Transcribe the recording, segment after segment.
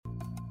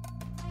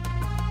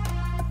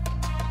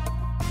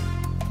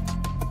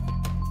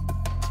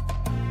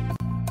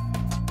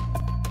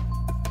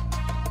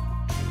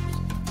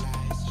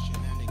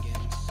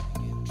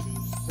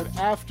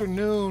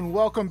afternoon.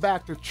 Welcome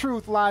back to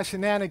Truth Lies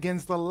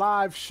Shenanigans, the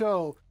live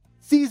show,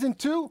 Season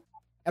 2,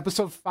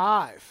 Episode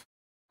 5.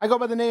 I go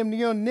by the name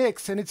Neo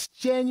Nix, and it's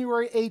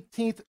January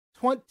 18th,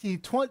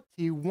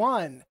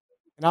 2021,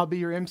 and I'll be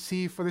your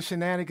MC for the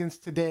Shenanigans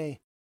today.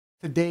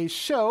 Today's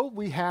show,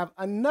 we have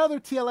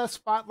another TLS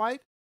Spotlight.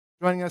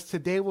 Joining us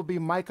today will be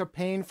Micah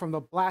Payne from the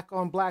Black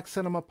on Black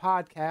Cinema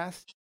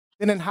podcast.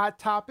 Then in Hot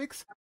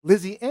Topics,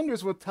 Lizzie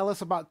Enders will tell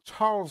us about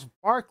Charles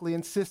Barkley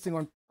insisting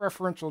on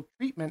preferential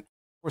treatment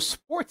for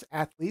sports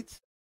athletes,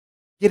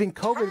 getting the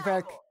COVID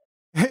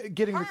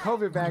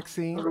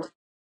vaccine.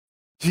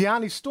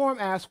 Gianni Storm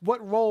asks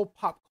what role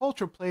pop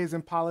culture plays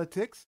in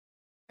politics.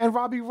 And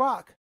Robbie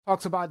Rock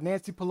talks about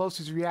Nancy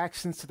Pelosi's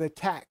reactions to the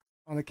attack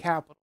on the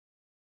Capitol.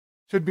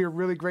 Should be a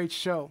really great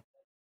show.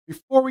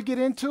 Before we get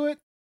into it,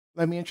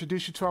 let me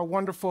introduce you to our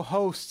wonderful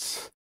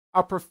hosts.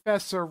 Our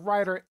professor,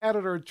 writer,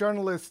 editor,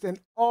 journalist, and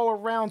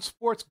all-around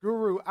sports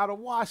guru out of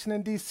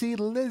Washington, D.C.,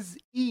 Liz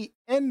E.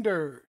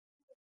 Enders.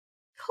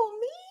 Who,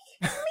 me?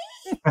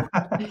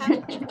 What's up,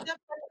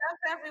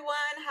 everyone?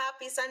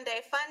 Happy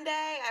Sunday Fun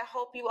Day. I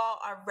hope you all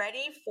are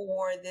ready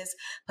for this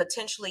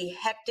potentially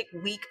hectic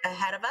week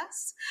ahead of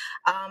us.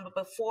 But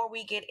before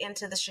we get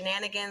into the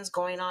shenanigans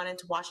going on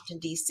into Washington,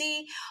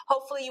 D.C.,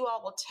 hopefully you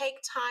all will take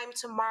time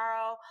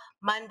tomorrow,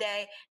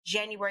 Monday,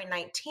 January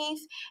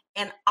 19th,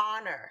 and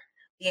honor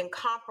the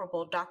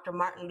incomparable Dr.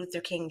 Martin Luther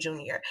King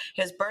Jr.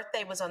 His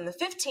birthday was on the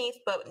 15th,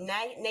 but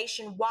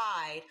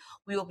nationwide,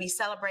 we will be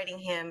celebrating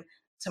him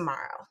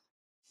tomorrow.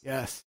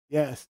 Yes,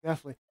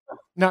 definitely.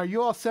 Now, are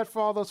you all set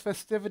for all those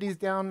festivities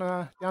down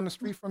the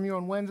street from you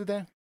on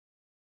Wednesday,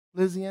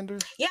 Lizzie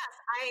Enders? Yes,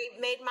 I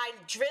made my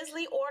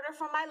drizzly order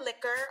for my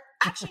liquor.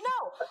 Actually,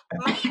 no,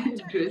 my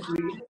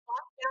drizzly. Walked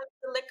down to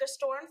the liquor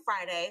store on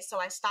Friday, so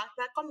I stocked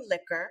back on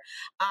liquor.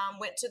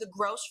 Went to the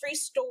grocery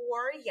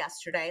store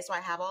yesterday, so I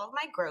have all of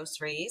my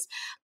groceries.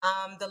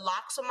 The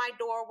locks on my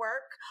door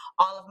work.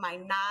 All of my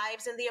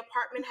knives in the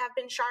apartment have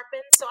been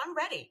sharpened, so I'm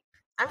ready.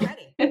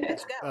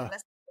 Let's go.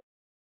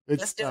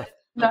 Let's do it.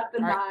 Not the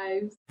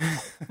knives.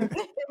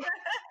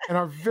 And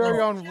our very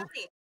own. Go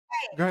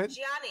ahead.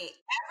 Gianni,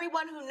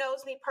 everyone who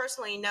knows me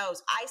personally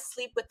knows I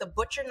sleep with the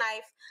butcher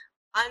knife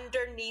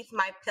underneath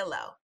my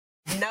pillow.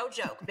 No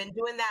joke. Been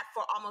doing that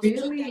for almost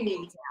 2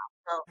 decades now.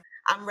 So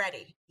I'm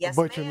ready. Yes,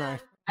 butcher ma'am.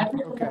 knife. I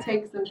think okay. It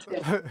takes some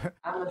tips.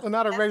 So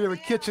not a regular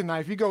kitchen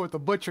knife. You go with the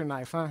butcher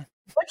knife, huh?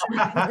 Butcher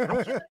knife. My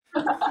house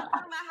to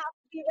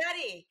be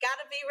ready.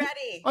 Gotta be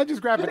ready. I'll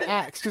just grab an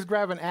axe. Just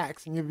grab an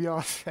axe and you'll be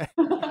all set.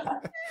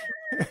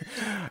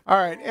 All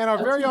right. And our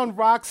very own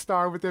rock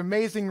star with the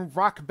amazing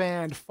rock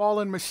band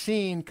Fallen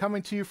Machine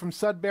coming to you from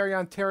Sudbury,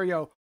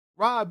 Ontario,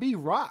 Robbie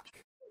Rock.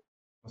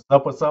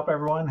 What's up,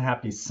 everyone?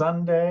 Happy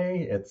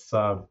Sunday. It's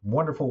a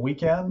wonderful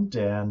weekend.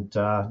 And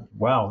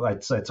wow,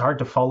 it's hard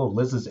to follow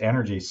Liz's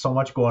energy. So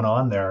much going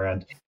on there.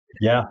 And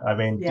yeah, I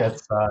mean,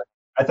 it's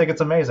I think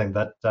it's amazing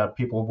that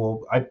people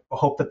will. I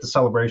hope that the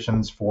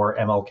celebrations for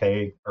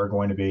MLK are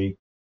going to be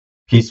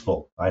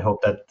peaceful. I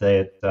hope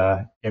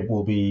that it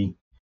will be.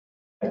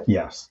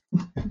 Yes,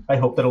 I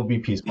hope that it'll be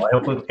peaceful. I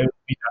hope it will be done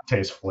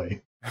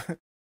tastefully.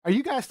 Are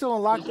you guys still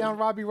in lockdown,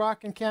 Robbie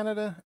Rock, in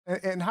Canada?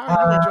 And how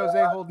are you and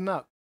Jose holding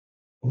up?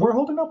 We're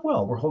holding up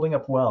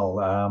well.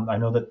 I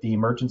know that the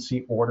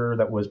emergency order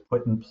that was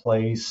put in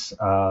place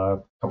a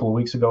couple of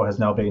weeks ago has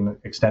now been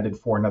extended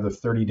for another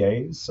 30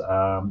 days,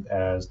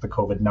 as the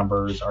COVID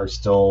numbers are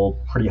still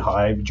pretty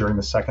high during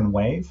the second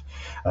wave.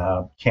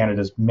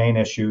 Canada's main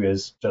issue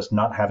is just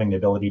not having the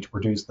ability to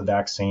produce the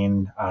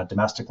vaccine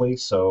domestically,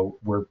 so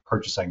we're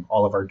purchasing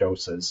all of our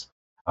doses.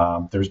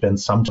 There's been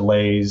some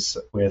delays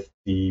with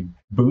the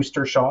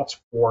booster shots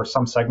for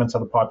some segments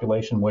of the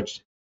population,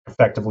 which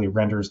effectively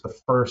renders the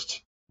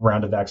first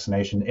round of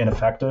vaccination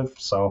ineffective.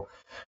 So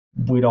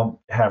we don't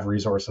have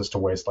resources to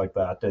waste like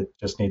that. It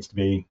just needs to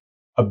be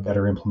a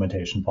better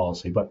implementation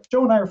policy. But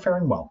Joe and I are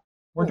faring well.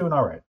 We're doing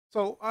all right.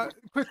 So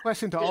quick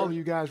question to all of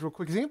you guys real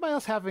quick. Is anybody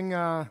else having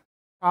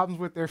problems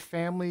with their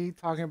family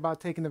talking about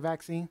taking the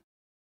vaccine?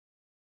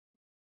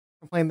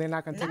 Complaining they're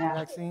not going to take the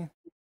vaccine?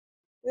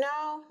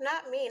 No,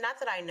 not me. Not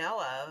that I know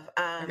of.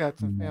 I got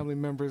some family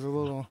members a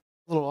little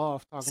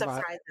off talking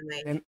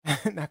surprisingly. about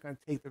and not going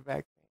to take the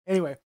vaccine.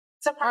 Anyway.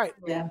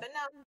 Surprisingly, but no,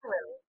 not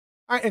really.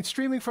 All right, and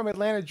streaming from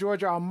Atlanta,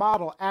 Georgia, our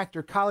model,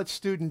 actor, college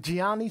student,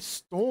 Gianni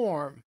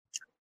Storm.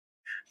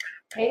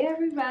 Hey,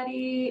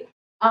 everybody.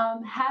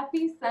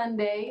 Happy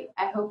Sunday.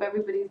 I hope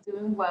everybody's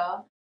doing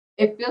well.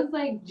 It feels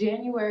like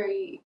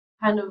January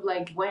kind of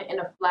like went in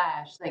a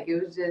flash. Like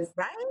it was just,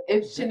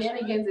 if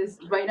Shenanigans is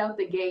right out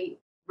the gate,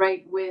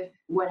 right with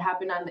what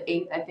happened on the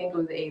 8th, I think it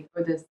was the 8th,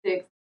 or the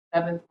 6th,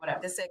 7th,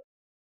 whatever. The 6th.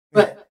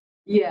 But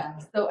yeah,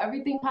 so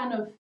everything kind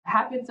of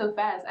happened so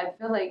fast. I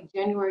feel like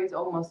January is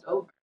almost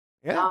over.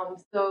 Yeah.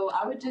 So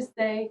I would just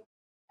say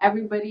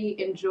everybody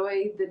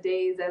enjoy the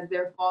days as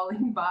they're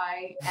falling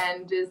by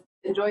and just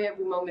enjoy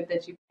every moment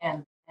that you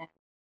can. And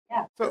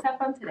yeah, let's have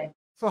fun today.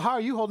 So how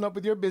are you holding up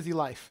with your busy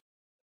life,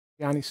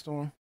 Gianni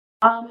Storm?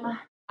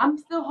 I'm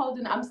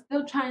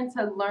still trying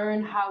to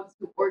learn how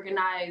to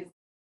organize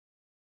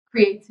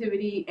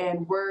creativity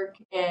and work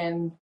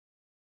and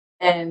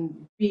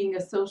being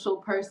a social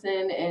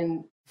person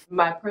and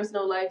my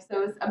personal life.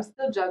 So I'm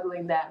still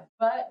juggling that,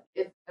 but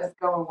it's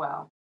going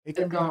well. It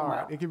can It's be going hard.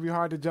 well. It can be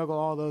hard to juggle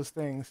all those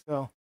things.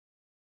 So,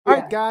 all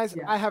Yeah, right, guys,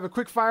 yeah. I have a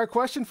quick fire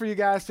question for you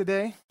guys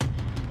today.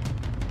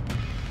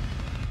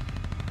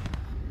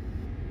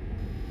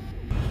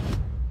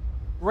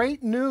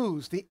 Great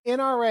news. The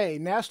NRA,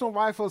 National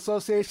Rifle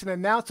Association,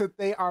 announced that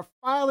they are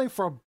filing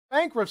for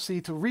bankruptcy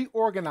to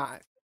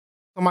reorganize.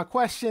 So my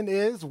question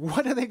is,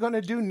 what are they going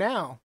to do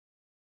now?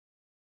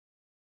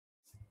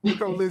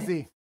 Go,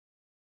 Lizzie.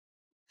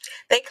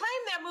 They claim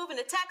they're moving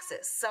to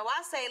Texas. So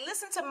I say,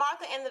 listen to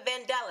Martha and the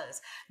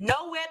Vandellas.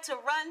 Nowhere to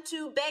run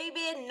to,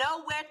 baby.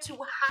 Nowhere to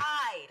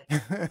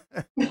hide.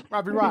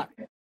 Robbie Rock.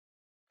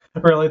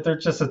 Really, they're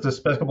just a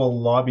despicable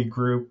lobby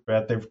group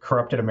that they've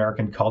corrupted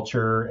American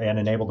culture and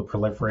enabled the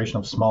proliferation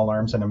of small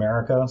arms in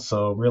America.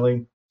 So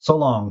really, so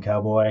long,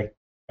 cowboy.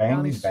 Bang,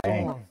 Johnny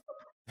bang. Storm.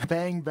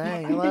 Bang,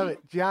 bang. I love it.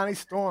 Johnny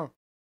Storm.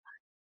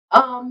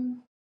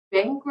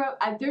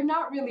 Bankrupt. They're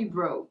not really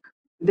broke.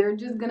 They're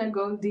just gonna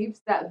go deep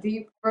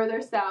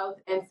further south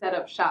and set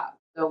up shop.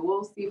 So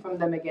we'll see from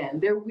them again.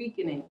 They're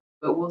weakening,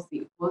 but we'll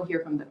see. We'll hear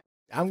from them.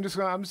 I'm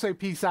gonna say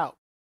peace out.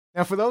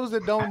 Now, for those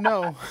that don't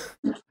know,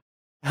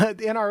 the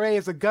NRA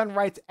is a gun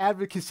rights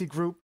advocacy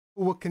group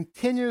who will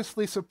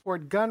continuously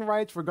support gun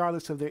rights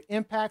regardless of their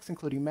impacts,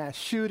 including mass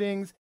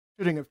shootings,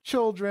 shooting of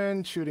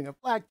children, shooting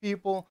of Black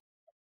people.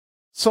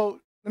 So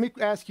let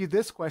me ask you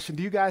this question.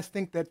 Do you guys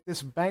think that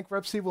this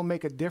bankruptcy will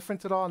make a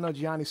difference at all? I know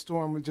Gianni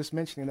Storm was just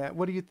mentioning that.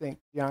 What do you think,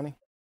 Gianni?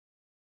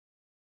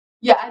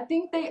 Yeah, I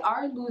think they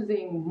are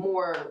losing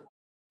more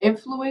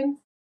influence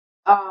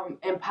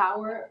and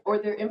power, or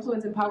their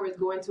influence and power is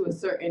going to a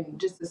certain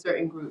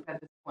group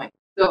at this point.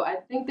 So I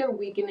think they're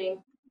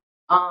weakening.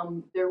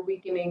 They're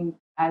weakening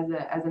as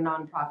a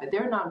nonprofit.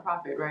 They're a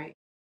nonprofit, right?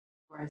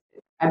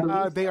 I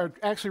believe They are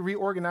actually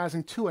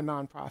reorganizing to a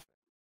nonprofit.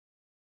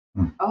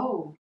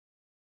 Oh.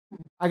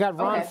 I got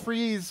Ron Okay.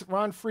 Freeze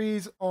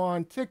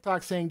on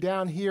TikTok saying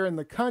down here in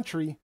the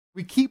country,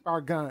 we keep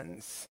our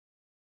guns.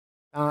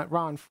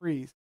 Ron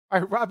Freeze.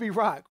 All right, Robbie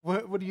Rock,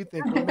 what do you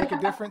think? Will it make a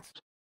difference?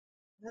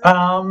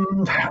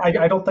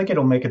 I don't think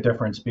it'll make a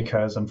difference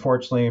because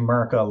unfortunately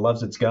America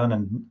loves its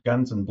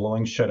guns and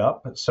blowing shit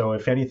up. So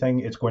if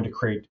anything, it's going to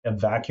create a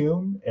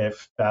vacuum.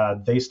 If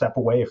they step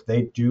away, if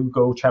they do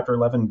go Chapter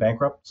 11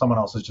 bankrupt, someone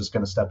else is just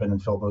going to step in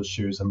and fill those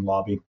shoes and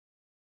lobby.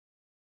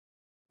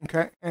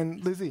 Okay,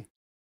 and Lizzie.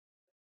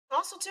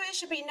 Also, too, it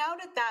should be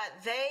noted that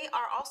they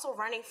are also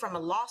running from a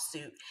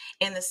lawsuit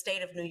in the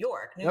state of New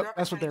York. New York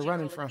that's what they're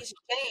Attorney running General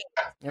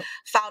from. James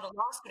filed a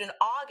lawsuit in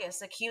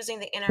August accusing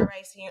the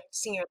NRA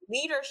senior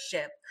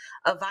leadership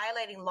of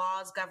violating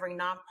laws governing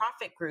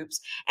nonprofit groups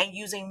and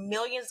using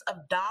millions of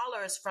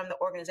dollars from the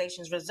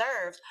organization's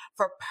reserves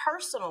for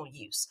personal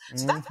use.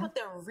 So that's what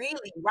they're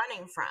really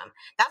running from.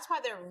 That's why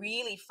they're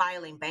really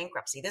filing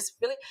bankruptcy. This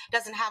really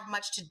doesn't have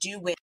much to do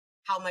with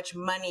how much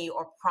money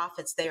or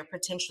profits they are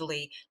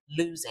potentially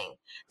losing.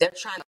 They're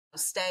trying to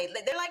stay,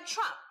 they're like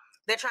Trump.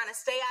 They're trying to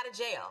stay out of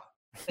jail,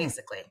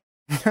 basically.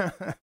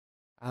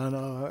 I don't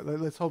know.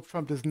 Let's hope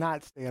Trump does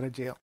not stay out of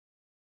jail.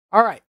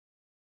 All right.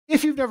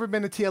 If you've never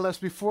been to TLS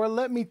before,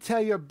 let me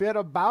tell you a bit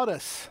about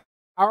us.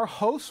 Our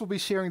hosts will be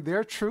sharing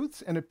their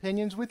truths and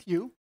opinions with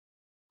you,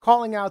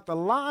 calling out the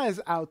lies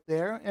out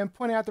there and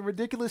pointing out the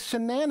ridiculous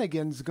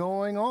shenanigans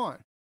going on.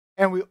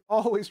 And we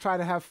always try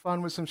to have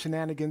fun with some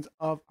shenanigans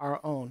of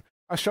our own.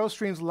 Our show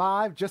streams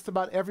live just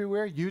about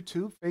everywhere: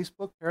 YouTube,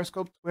 Facebook,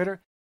 Periscope,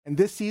 Twitter. And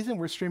this season,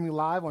 we're streaming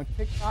live on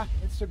TikTok,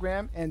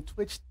 Instagram, and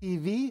Twitch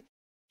TV.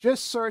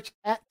 Just search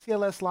at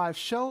TLS Live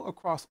Show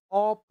across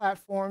all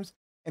platforms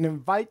and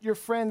invite your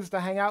friends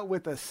to hang out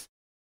with us.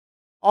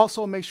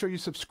 Also, make sure you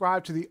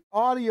subscribe to the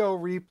audio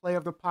replay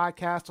of the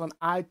podcast on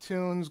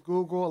iTunes,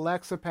 Google,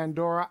 Alexa,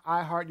 Pandora,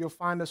 iHeart. You'll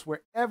find us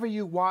wherever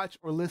you watch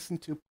or listen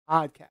to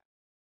podcasts.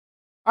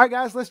 All right,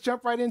 guys, let's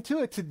jump right into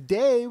it.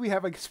 Today, we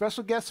have a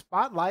special guest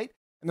spotlight,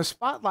 and the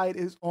spotlight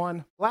is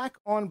on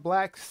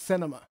Black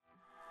cinema.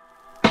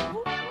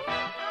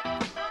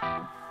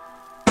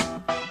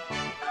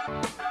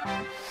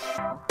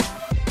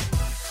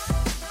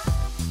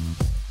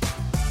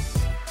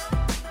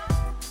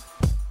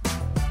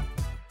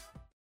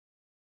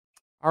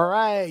 All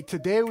right,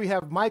 today we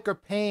have Micah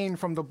Payne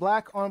from the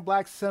Black on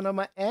Black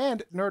Cinema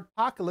and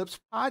Nerdpocalypse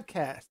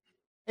podcast.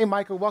 Hey,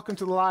 Micah, welcome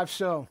to the live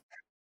show.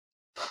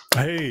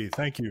 Hey,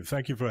 thank you.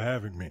 Thank you for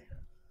having me.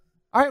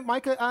 All right,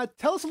 Micah,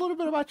 tell us a little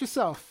bit about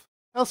yourself.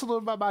 Tell us a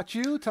little bit about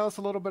you. Tell us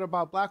a little bit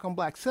about Black on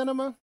Black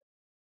Cinema.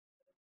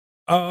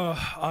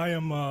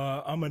 I'm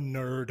a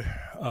nerd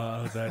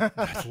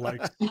that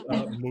likes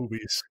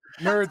movies.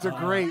 Nerds are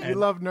great. We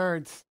love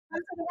nerds.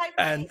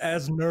 And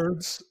as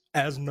nerds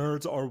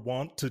are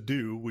wont to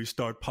do, we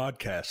start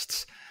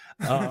podcasts.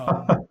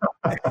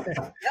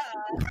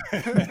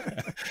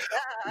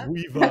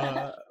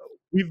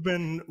 We've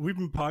been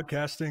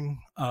podcasting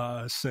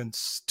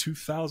since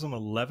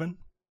 2011,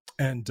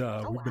 and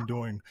we've been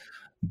doing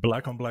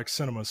Black on Black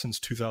Cinema since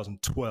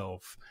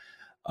 2012.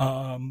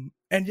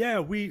 And yeah,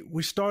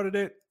 we started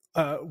it.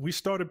 We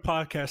started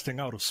podcasting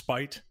out of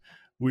spite.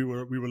 We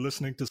were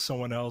listening to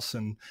someone else,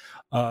 and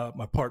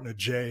my partner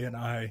Jay and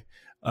I.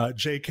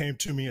 Jay came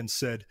to me and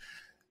said,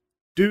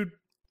 "Dude,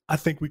 I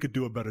think we could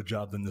do a better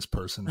job than this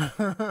person."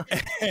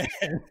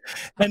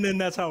 And then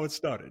that's how it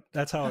started.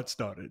 That's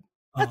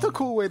That's a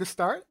cool way to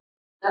start.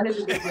 That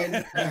is a good way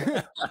to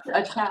start.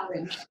 A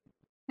challenge.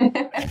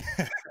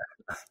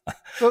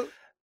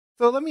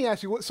 So let me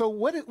ask you.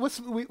 So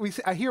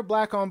I hear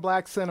black on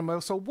black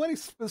cinema. So what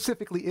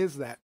specifically is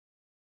that?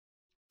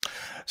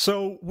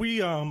 So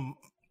we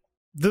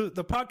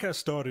the podcast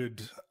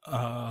started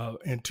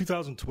in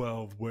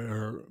 2012,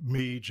 where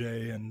me,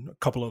 Jay, and a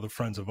couple other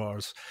friends of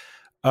ours,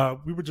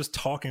 we were just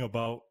talking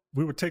about.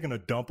 We were taking a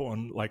dump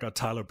on like a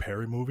Tyler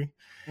Perry movie,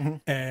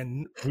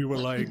 and we were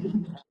like,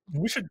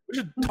 we should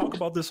talk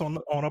about this on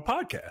a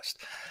podcast.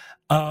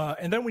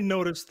 And then we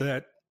noticed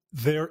that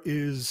there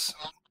is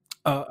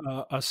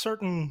a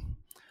certain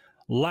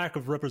lack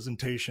of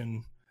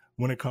representation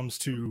when it comes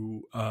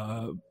to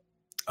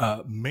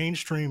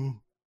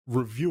mainstream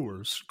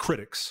reviewers,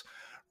 critics,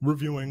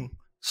 reviewing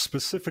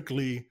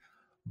specifically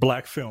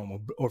black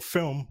film or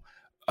film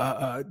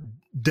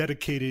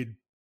dedicated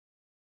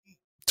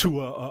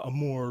to a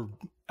more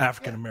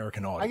African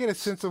American audience. I get a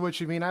sense of what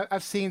you mean.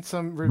 I've seen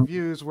some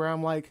reviews where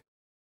I'm like,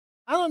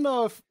 I don't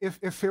know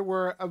if it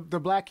were the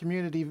black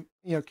community,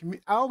 I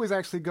always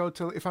actually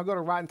if I go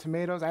to Rotten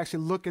Tomatoes, I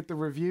actually look at the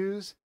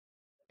reviews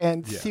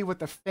and see what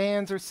the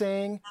fans are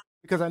saying,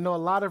 because I know a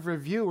lot of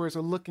reviewers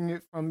are looking at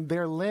it from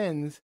their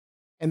lens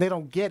and they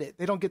don't get it.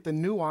 They don't get the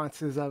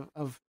nuances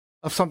of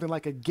something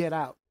like a Get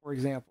Out, for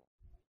example.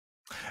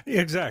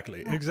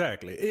 Exactly.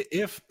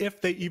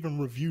 If they even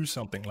review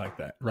something like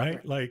that,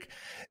 right? Like,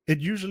 it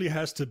usually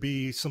has to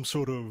be some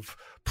sort of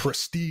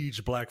prestige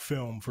black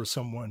film for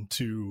someone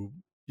to,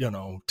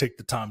 take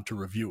the time to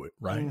review it,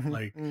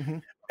 right?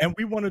 And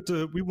we wanted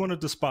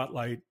to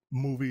spotlight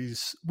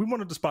movies. We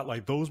wanted to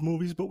spotlight those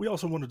movies, but we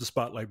also wanted to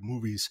spotlight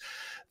movies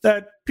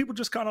that people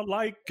just kind of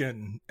like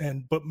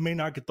but may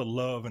not get the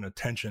love and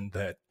attention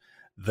that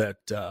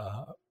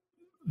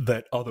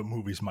other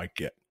movies might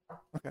get.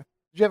 Okay.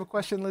 Did you have a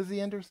question, Lizzie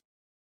Enders?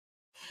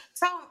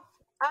 So,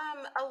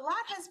 a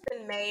lot has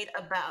been made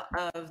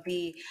of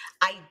the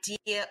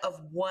idea of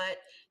what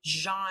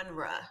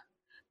genre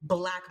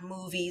Black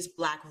movies,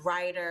 Black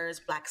writers,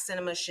 Black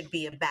cinema should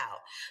be about.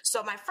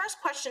 So my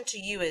first question to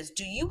you is,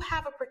 do you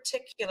have a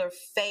particular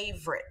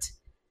favorite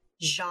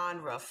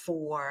genre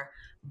for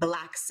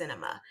Black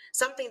cinema?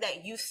 Something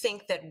that you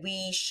think that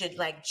we should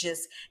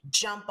just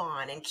jump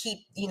on and keep,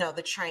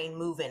 the train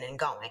moving and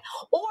going,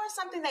 or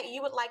something that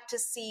you would like to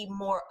see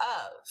more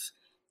of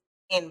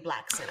in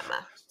Black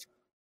cinema?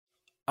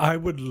 I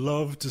would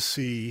love to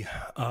see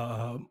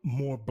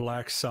more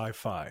Black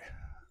sci-fi.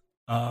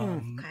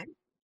 Okay.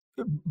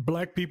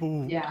 Black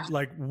people,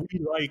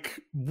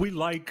 we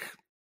like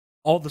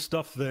all the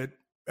stuff that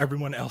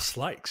everyone else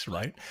likes,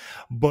 right?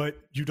 But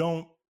you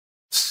don't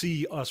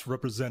see us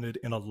represented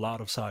in a lot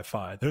of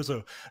sci-fi. There's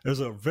a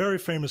very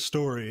famous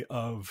story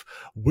of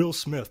Will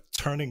Smith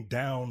turning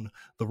down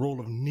the role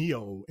of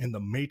Neo in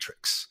The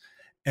Matrix,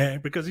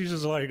 and because he's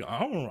just like, I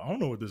don't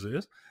know what this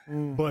is.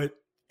 But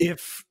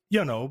if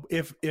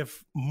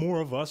more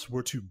of us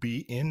were to be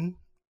in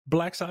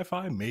Black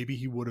sci-fi, maybe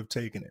he would have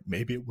taken it.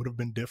 Maybe it would have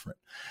been different.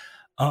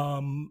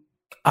 Doing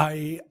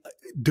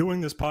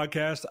this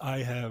podcast, I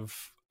have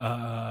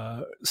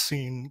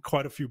seen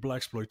quite a few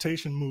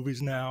blaxploitation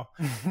movies now,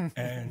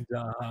 and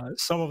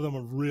some of them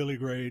are really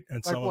great,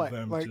 and some of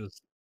them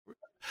just,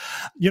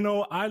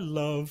 I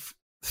love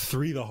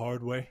 3 the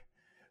Hard Way.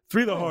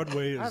 3 the Hard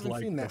Way is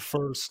like the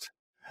first.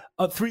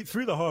 3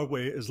 the Hard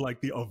Way is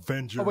like the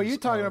Avengers. Oh, but you're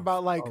talking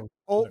about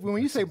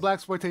when you say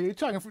blaxploitation, you're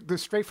talking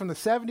straight from the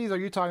 70s, or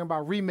you're talking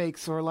about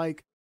remakes or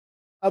like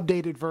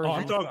updated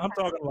versions? Oh, I'm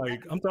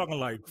talking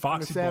like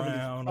Foxy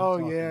Brown. Oh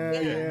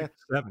yeah.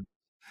 7.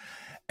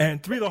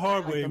 And 3 the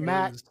Hard Way was, the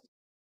Mac,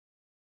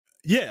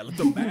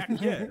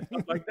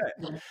 stuff like that.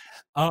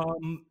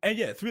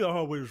 And 3 the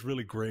Hard Way was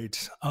really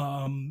great.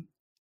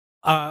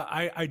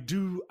 I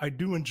do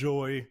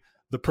enjoy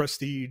the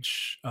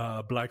prestige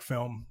Black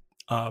film.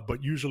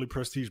 But usually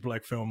prestige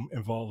Black film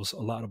involves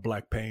a lot of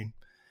Black pain,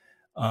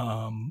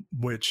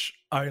 which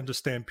I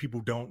understand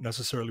people don't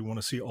necessarily want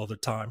to see all the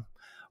time,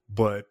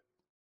 but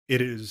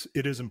it is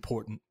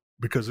important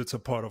because it's a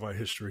part of our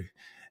history,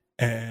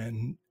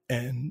 and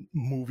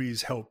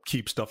movies help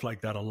keep stuff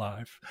like that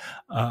alive.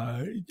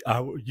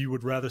 You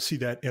would rather see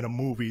that in a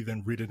movie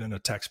than read it in a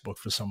textbook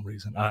for some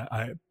reason.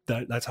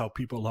 That's how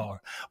people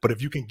are. But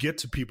if you can get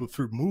to people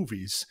through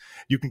movies,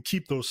 you can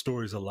keep those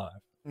stories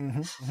alive.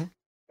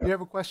 You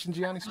have a question,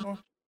 Gianni Storm?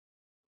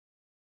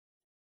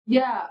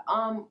 Yeah.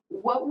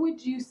 What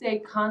would you say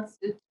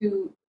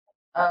constitute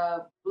a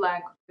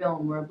Black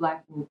film or a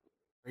Black movie?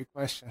 Great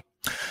question.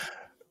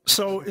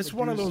 So it's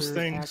one of those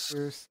things.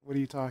 Actors, what are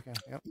you talking?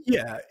 Yep.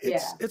 Yeah,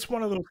 it's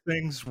one of those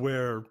things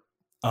where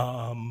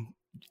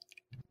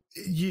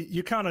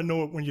you kind of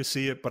know it when you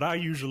see it. But I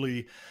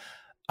usually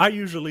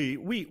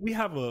we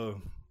have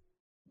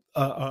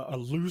a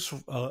loose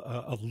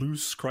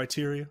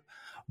criteria,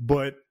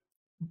 but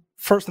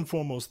first and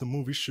foremost, the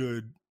movie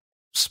should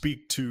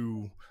speak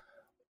to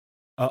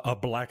a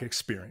Black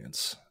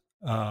experience.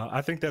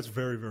 I think that's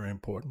very, very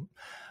important.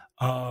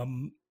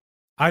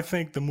 I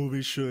think the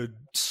movie should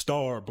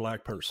star a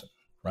Black person,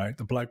 right?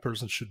 The Black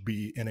person should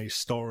be in a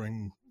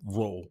starring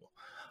role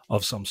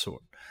of some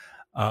sort.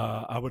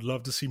 I would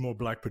love to see more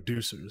Black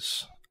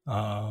producers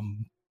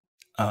in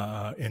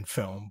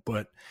film,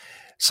 but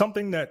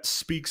something that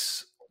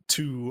speaks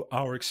to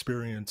our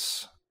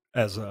experience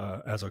as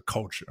a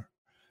culture.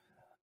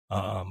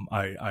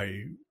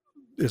 I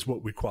is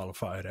what we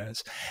qualify it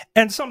as,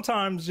 and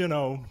sometimes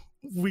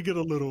we get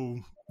a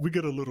little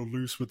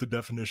loose with the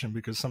definition,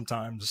 because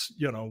sometimes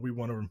we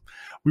want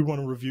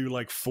to review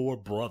like Four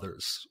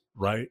Brothers,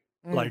 right?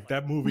 Like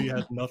that movie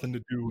has nothing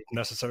to do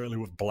necessarily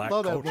with Black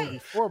culture. That movie.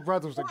 Four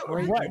Brothers was a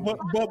great movie.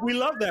 But we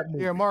love that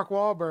movie. Yeah, Mark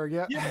Wahlberg.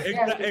 Yeah,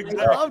 exactly.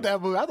 I love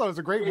that movie. I thought it was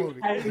a great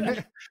movie.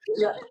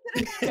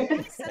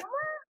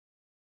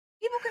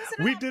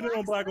 We did it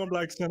on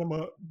Black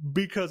Cinema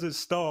because it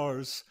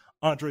stars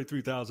Andre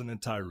 3000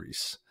 and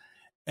Tyrese.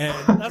 And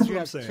that's what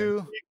I'm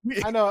saying.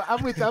 I know.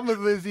 I'm with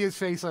Lysia's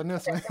face on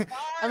this one.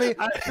 I mean,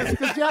 because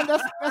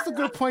that's a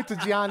good point to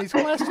Gianni's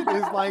question.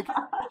 Is like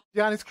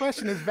Gianni's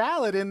question is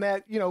valid in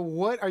that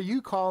what are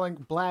you calling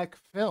Black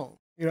film?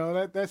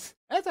 That's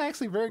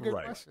actually a very good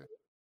question.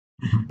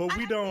 But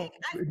we don't.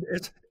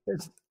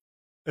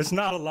 It's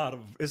not a lot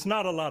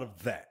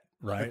of that.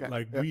 Right. Okay.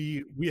 Like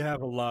we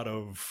have a lot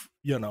of,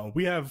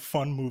 we have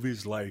fun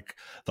movies like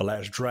The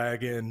Last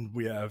Dragon.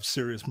 We have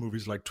serious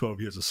movies like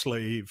 12 Years a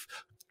Slave.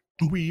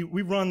 We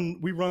run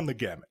the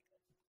gamut.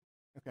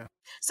 Okay.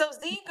 So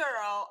Z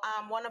Girl,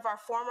 one of our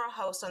former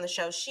hosts on the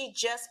show, she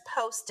just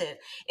posted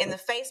in the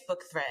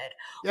Facebook thread.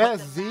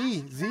 Yes,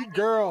 Z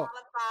Girl.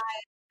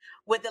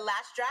 With The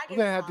Last Dragon. We're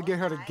gonna have to get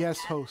her to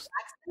guest host.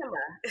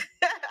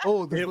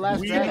 Oh, The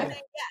Last Dragon.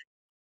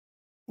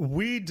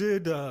 We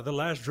did The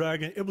Last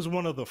Dragon. It was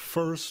one of the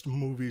first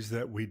movies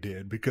that we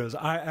did because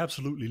I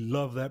absolutely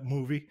love that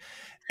movie,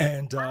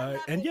 and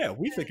yeah,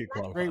 we think it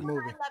qualifies. Great movie.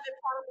 I love it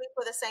probably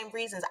for the same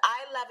reasons.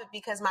 I love it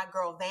because my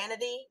girl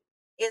Vanity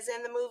is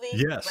in the movie.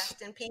 Yes.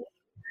 Rest in peace.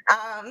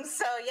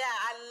 So yeah,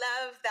 I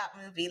love that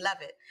movie.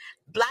 Love it.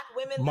 Black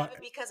women love it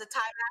because of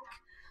Tyrak.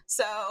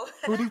 So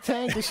Pootie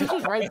Tang, did she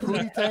just write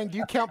Pootie Tang? Do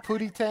you count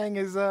Pootie Tang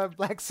as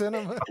Black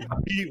cinema?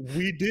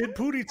 We did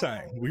Pootie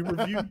Tang. We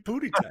reviewed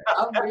Pootie Tang.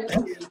 Oh,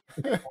 really?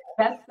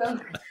 That's so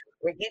good.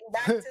 We're getting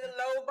back to the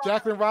low bar.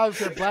 Jacqueline Robbins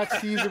said Black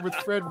Caesar with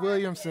Fred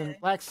Williamson.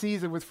 Black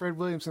Caesar with Fred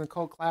Williamson, a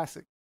cult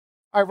classic.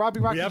 All right, Robbie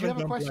Rock, did you have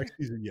a question? Black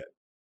Caesar yet.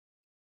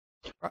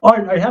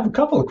 I have a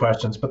couple of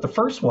questions, but the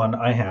first one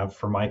I have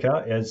for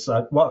Micah is,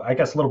 I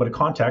guess a little bit of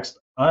context.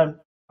 I'm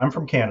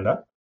from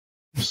Canada,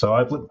 so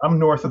I'm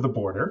north of the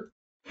border.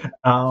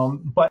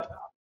 But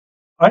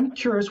I'm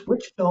curious,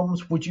 which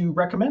films would you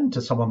recommend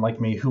to someone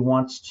like me who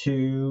wants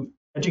to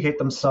educate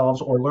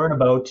themselves or learn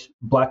about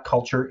Black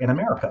culture in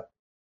America?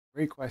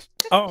 Great question.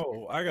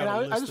 Oh,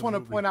 I just want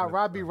to point out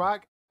Robbie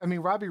Rock,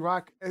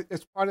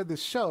 as part of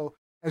this show,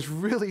 has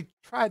really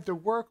tried to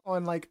work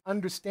on like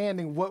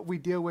understanding what we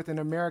deal with in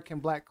American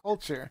Black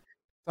culture.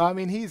 So I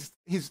mean, he's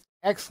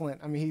excellent.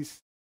 I mean,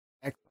 he's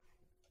excellent.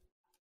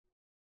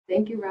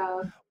 Thank you,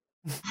 Rob.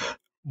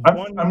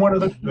 I'm one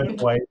of the good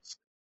whites.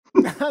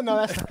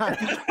 No, that's not.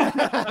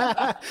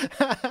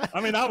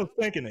 I mean, I was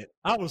thinking it.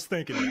 I just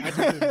didn't want to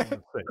say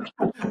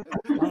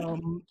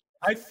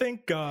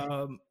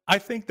it. I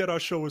think that our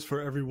show is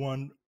for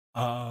everyone.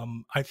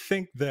 I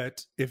think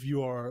that if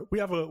you are, we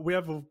have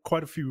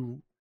quite a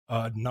few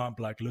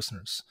non-Black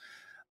listeners,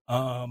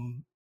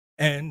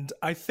 and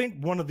I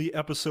think one of the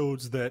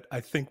episodes that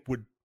I think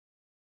would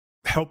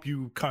help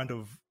you kind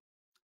of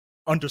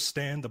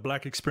understand the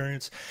Black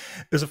experience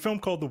is a film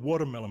called The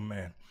Watermelon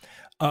Man.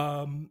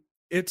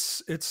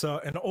 It's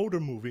an older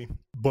movie,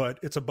 but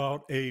it's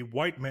about a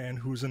white man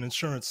who's an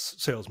insurance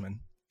salesman.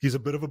 He's a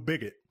bit of a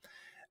bigot,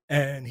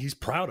 and he's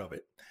proud of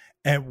it.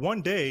 And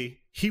one day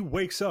he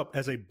wakes up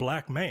as a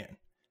Black man,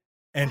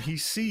 and he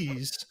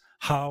sees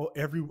how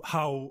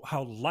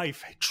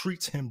life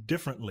treats him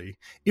differently,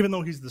 even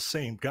though he's the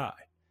same guy.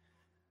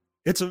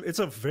 It's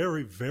a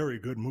very, very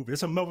good movie.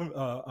 It's a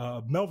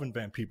Melvin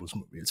Van Peebles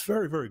movie. It's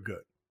very, very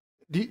good.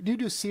 Do you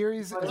do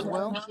series as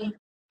well?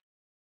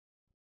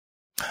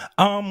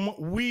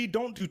 We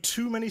don't do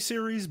too many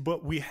series,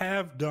 but we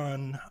have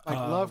done like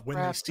Lovecraft When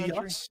They See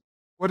Country? Us.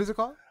 What is it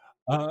called?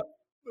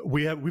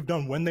 We've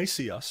done When They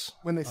See Us.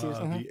 When They See Us.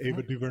 The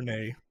Ava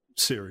DuVernay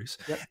series.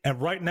 Yep.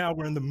 And right now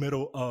we're in the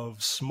middle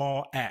of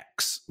Small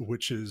Axe,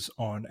 which is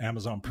on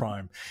Amazon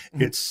Prime.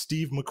 Mm-hmm. It's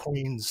Steve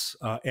McQueen's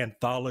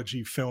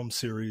anthology film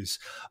series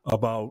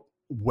about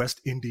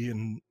West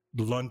Indian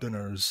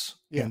Londoners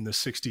in the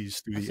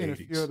 60s through the 80s. I've seen a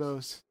few of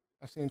those.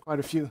 I've seen quite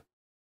a few.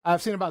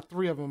 I've seen about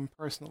 3 of them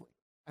personally.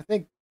 I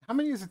think, how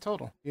many is it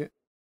total? Yeah.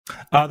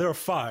 There are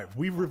 5.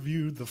 We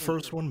reviewed the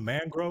first one,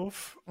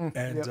 Mangrove,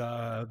 and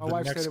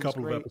the next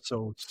couple of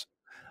episodes.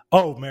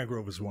 Oh,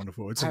 Mangrove is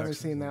wonderful. I haven't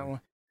seen that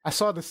one. I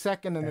saw the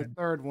second and the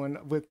third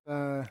one with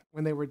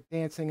when they were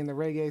dancing in the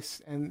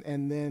reggae,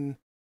 and then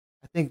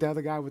I think the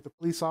other guy with the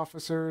police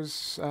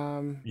officers.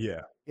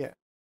 Yeah.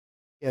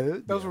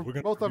 Those were We're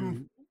gonna both of them.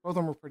 review. Both of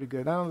them were pretty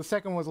good. I know the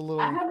second was a I little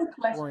have a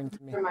boring question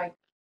to me. for Mike.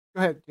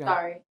 Go ahead, Jen.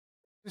 Sorry.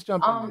 Just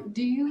jump in there.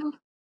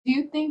 Do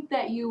you think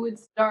that you would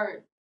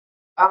start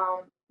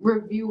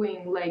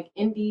reviewing like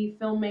indie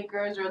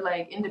filmmakers or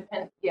like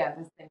independent,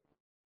 this thing,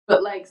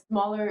 but like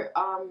smaller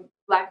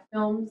Black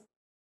films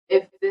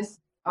if this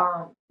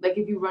like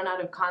if you run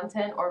out of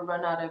content or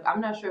run out of,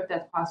 I'm not sure if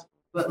that's possible,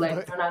 but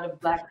like run out of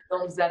Black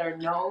films that are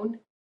known,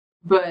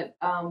 but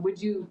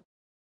would you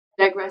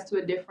digress to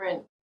a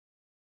different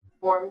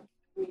form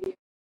media?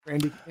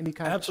 Indie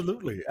content?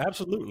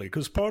 Absolutely.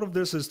 Because part of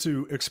this is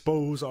to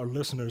expose our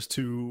listeners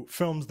to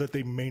films that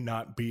they may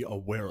not be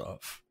aware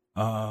of.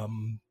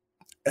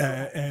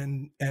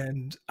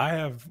 And I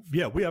have,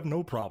 we have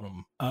no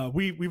problem.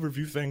 We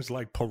review things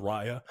like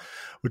Pariah,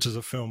 which is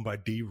a film by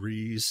Dee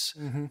Rees,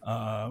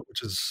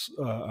 which is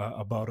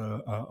about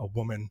a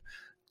woman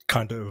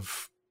kind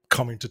of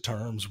coming to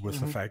terms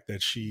with the fact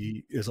that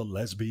she is a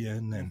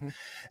lesbian,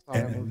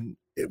 and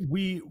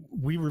we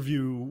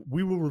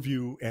will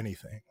review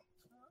anything.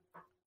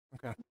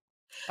 Okay.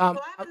 So I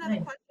have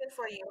another question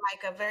for you,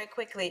 Micah, very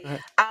quickly.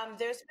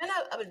 There's been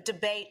a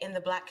debate in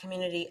the Black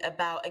community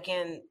about,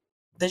 again,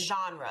 the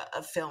genre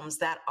of films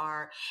that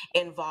are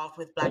involved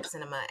with Black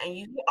cinema. And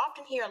you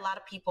often hear a lot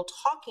of people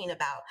talking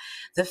about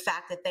the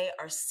fact that they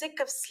are sick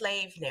of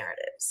slave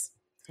narratives.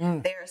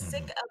 They are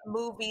sick of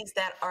movies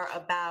that are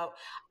about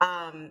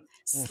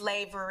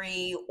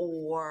slavery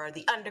or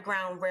the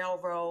Underground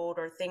Railroad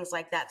or things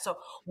like that. So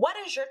what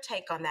is your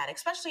take on that?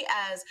 Especially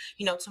as,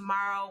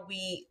 tomorrow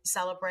we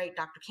celebrate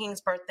Dr.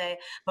 King's birthday,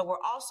 but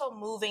we're also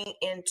moving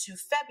into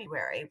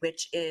February,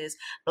 which is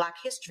Black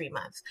History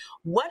Month.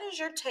 What is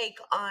your take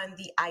on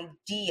the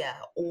idea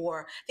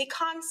or the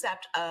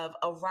concept of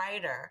a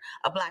writer,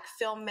 a Black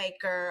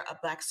filmmaker, a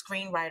Black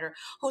screenwriter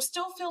who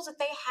still feels that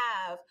they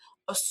have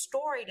a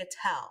story to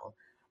tell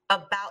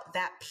about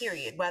that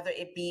period, whether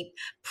it be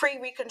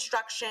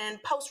pre-Reconstruction,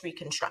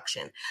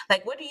 post-Reconstruction?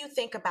 Like, what do you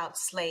think about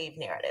slave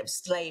narratives,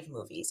 slave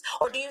movies?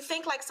 Or do you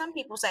think, like some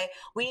people say,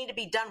 we need to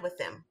be done with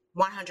them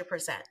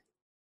 100%?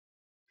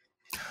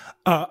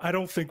 I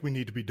don't think we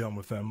need to be done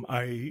with them.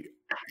 I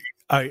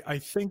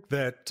think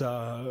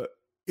that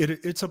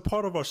it's a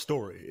part of our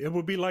story. It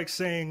would be like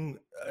saying,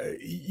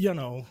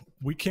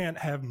 we can't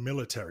have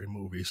military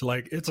movies.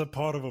 Like, it's a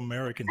part of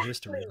American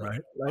history,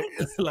 right?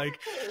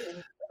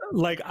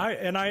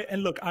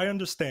 I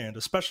understand,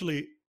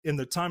 especially in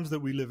the times that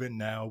we live in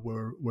now,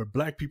 where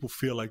Black people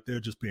feel like they're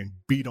just being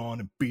beat on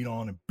and beat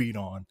on and beat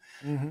on.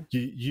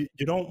 You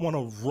don't want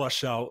to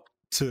rush out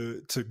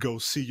to go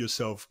see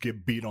yourself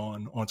get beat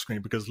on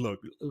screen, because look,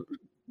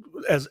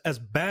 as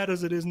bad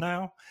as it is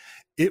now,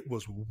 it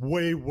was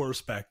way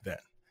worse back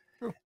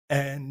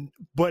then.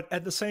 But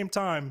at the same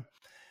time,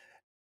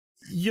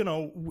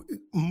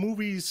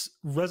 movies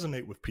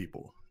resonate with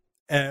people,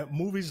 and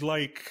movies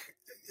like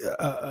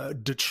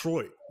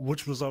Detroit,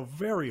 which was a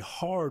very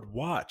hard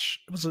watch.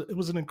 It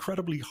was an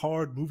incredibly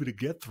hard movie to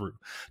get through.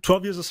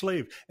 12 Years a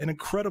Slave, an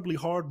incredibly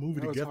hard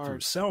movie to get through.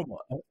 Selma,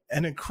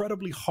 an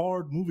incredibly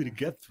hard movie to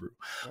get through.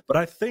 But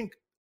I think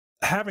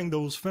having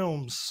those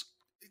films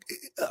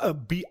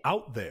be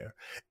out there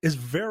is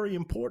very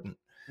important.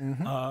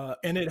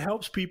 And it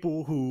helps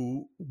people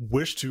who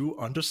wish to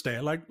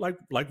understand,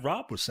 like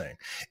Rob was saying.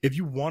 If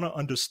you want to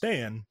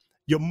understand,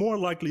 you're more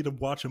likely to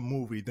watch a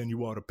movie than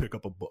you are to pick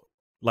up a book.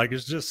 Like,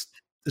 it's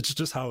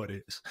just how it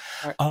is.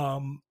 Right.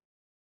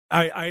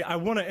 I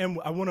want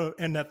to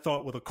end that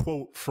thought with a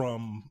quote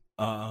from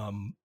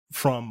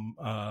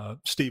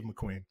Steve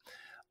McQueen.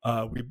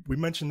 We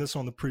mentioned this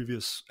on the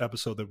previous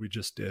episode that we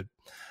just did.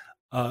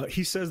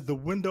 He says, "The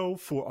window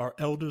for our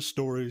elders'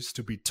 stories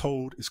to be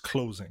told is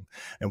closing,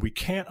 and we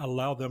can't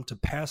allow them to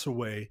pass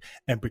away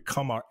and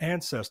become our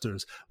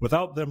ancestors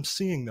without them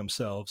seeing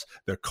themselves,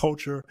 their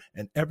culture,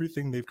 and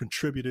everything they've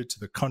contributed to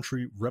the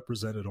country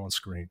represented on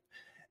screen."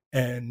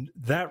 And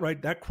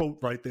that quote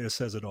right there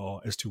says it all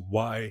as to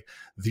why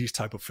these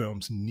type of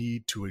films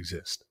need to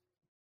exist.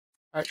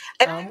 And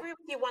I agree with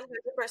you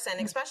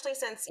 100%, especially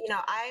since,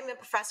 I'm a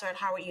professor at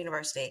Howard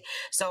University.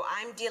 So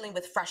I'm dealing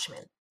with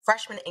freshman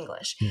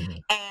English.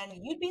 And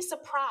you'd be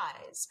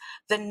surprised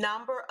the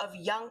number of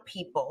young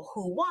people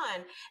who,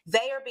 one,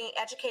 they are being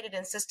educated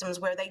in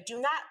systems where they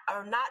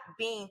are not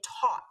being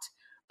taught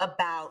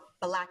about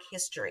Black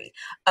history,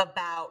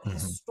 about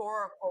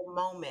historical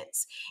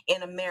moments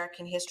in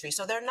American history.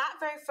 So they're not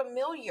very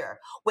familiar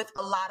with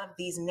a lot of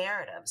these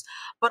narratives.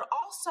 But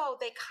also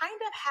they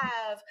kind of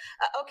have,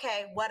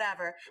 okay,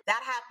 whatever,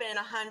 that happened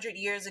 100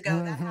 years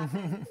ago, that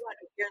happened 200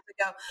 years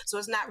ago, so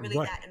it's not really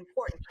that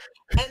important.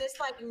 And it's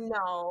like,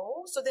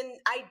 no, so then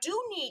I do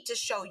need to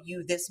show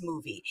you this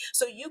movie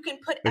so you can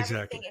put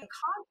everything in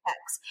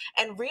context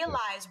and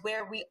realize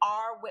where we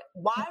are,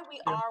 why we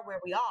are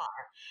where we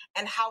are,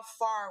 and how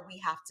far we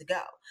have to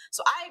go.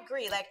 So I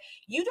agree, like,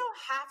 you don't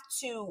have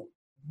to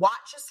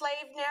watch a slave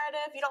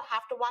narrative. You don't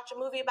have to watch a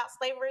movie about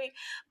slavery.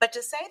 But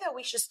to say that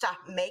we should stop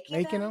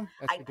making them,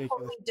 that's I ridiculous.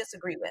 totally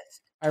disagree with.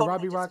 All right,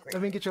 Robbie Rock,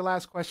 let me get your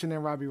last question then,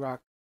 Robbie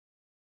Rock.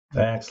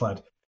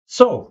 Excellent.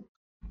 So,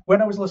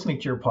 when I was listening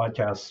to your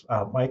podcast,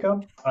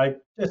 Micah, I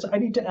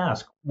need to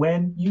ask,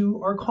 when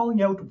you are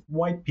calling out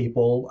white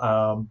people,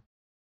 are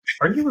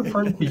you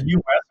referring to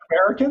U.S.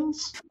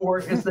 Americans, or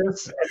is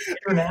this an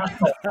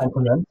international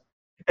sentiment?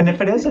 And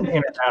if it is an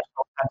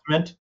international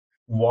sentiment,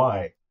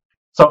 why?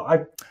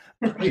 So,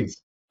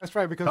 please. That's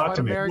right, because white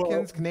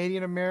Americans,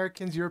 Canadian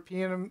Americans,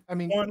 Canadian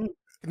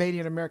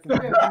Americans,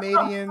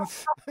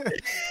 Canadians,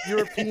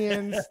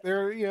 Europeans,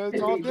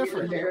 it's all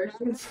different.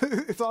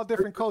 It's all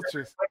different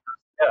cultures.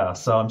 Yeah,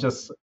 so I'm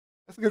just.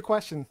 That's a good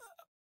question.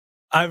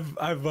 I've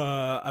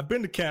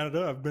been to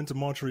Canada. I've been to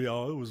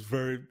Montreal. It was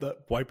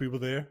white people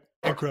there,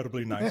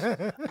 incredibly nice.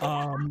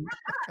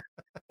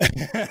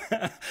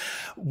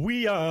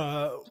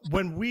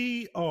 When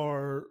we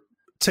are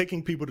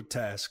taking people to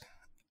task,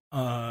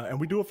 and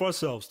we do it for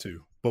ourselves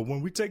too, but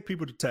when we take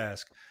people to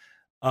task,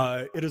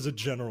 it is a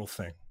general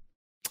thing.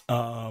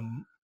 I've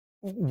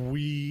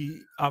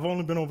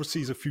only been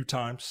overseas a few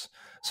times,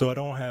 so I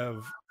don't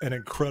have an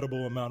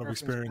incredible amount of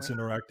experience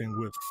interacting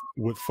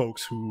with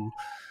folks who,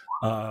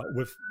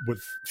 with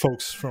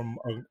folks from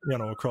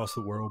across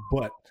the world.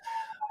 But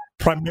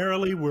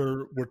primarily,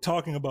 we're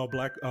talking about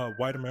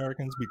white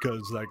Americans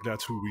because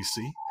that's who we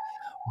see.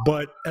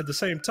 But at the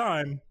same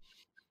time,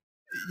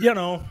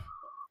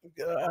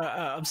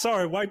 I'm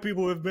sorry, white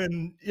people have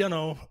been,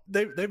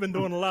 they've been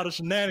doing a lot of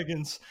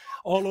shenanigans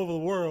all over the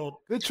world.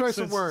 Good choice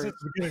of words. Since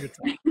the beginning of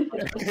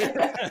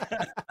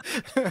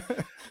time.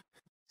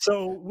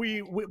 So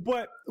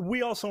but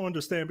we also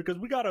understand, because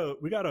we got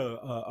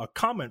a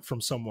comment from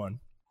someone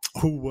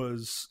who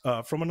was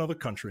from another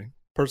country.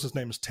 Person's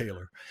name is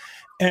Taylor,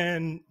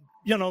 and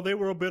they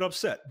were a bit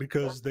upset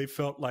because they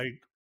felt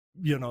like,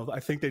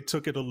 I think they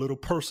took it a little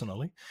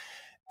personally.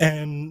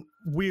 And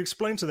we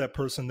explained to that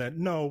person that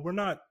no, we're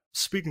not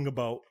speaking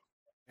about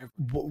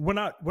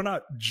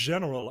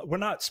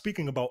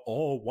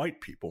all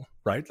white people,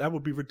 right? That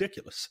would be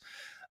ridiculous.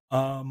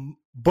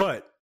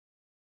 But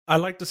I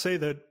like to say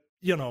that,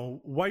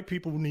 white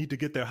people need to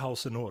get their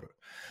house in order.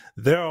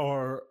 There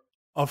are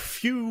a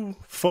few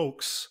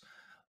folks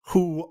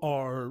who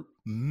are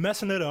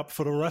messing it up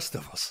for the rest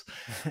of us,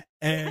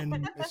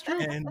 and it's true.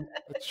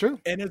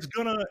 And it's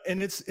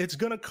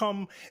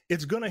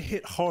gonna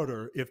hit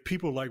harder if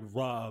people like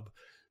Rob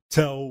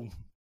tell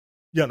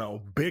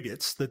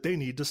bigots that they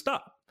need to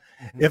stop.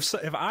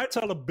 Mm-hmm. If I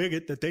tell a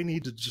bigot that they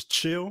need to just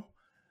chill,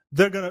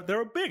 they're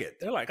a bigot.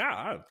 They're like,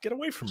 get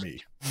away from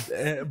me.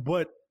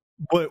 But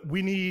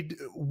we need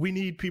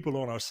people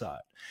on our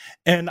side,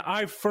 and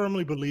I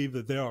firmly believe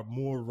that there are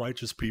more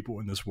righteous people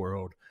in this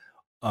world,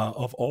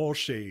 of all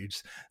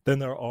shades, than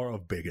there are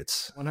of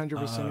bigots.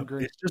 100%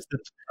 agree.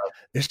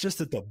 It's just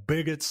that the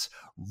bigots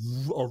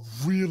are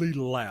really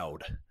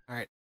loud. All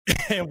right,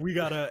 and we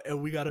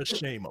gotta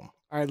shame them.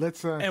 All right,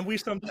 let's. And we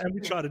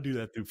try to do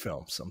that through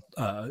film,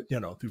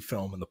 through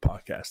film and the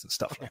podcast and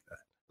stuff like that.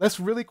 Let's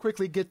really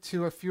quickly get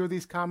to a few of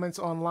these comments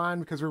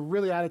online because we're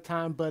really out of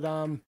time. But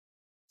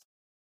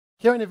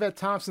Karen Yvette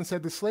Thompson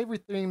said the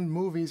slavery-themed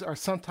movies are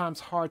sometimes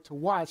hard to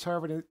watch.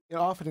 However, it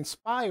often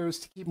inspires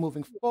to keep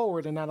moving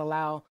forward and not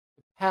allow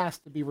the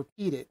past to be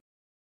repeated.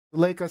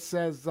 Zuleika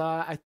says,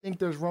 I think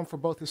there's room for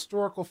both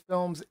historical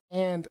films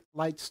and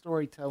light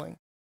storytelling.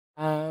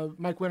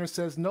 Mike Winter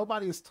says,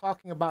 nobody is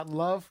talking about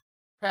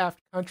Lovecraft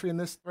Country in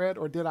this thread,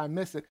 or did I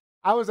miss it?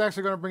 I was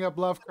actually going to bring up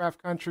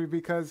Lovecraft Country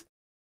because,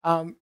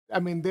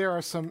 there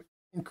are some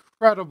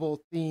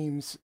incredible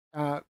themes,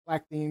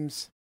 Black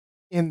themes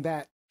in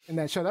that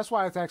show. That's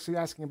why I was actually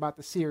asking about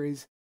the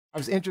series. I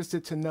was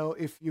interested to know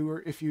if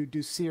you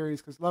do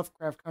series, because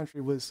Lovecraft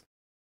Country was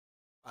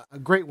a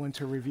great one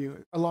to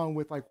review, along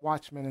with like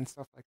Watchmen and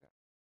stuff like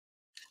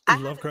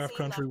that. Lovecraft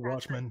Country,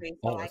 Watchmen,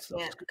 all that stuff.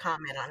 I can't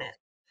comment on it.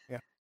 Yeah.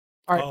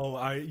 All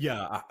I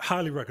right.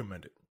 highly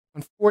recommend it.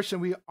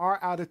 Unfortunately, we are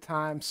out of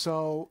time.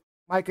 So,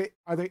 Micah,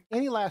 are there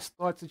any last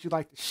thoughts that you'd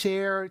like to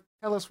share?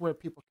 Tell us where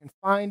people can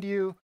find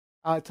you.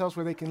 Tell us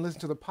where they can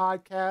listen to the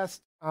podcast.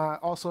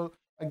 Also,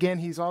 again,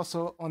 he's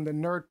also on the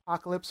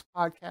Nerdpocalypse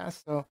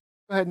podcast. So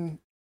go ahead and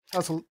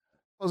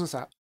close us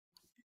out.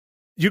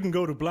 You can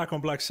go to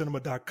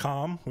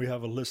blackonblackcinema.com. We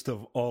have a list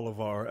of all of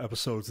our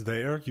episodes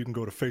there. You can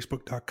go to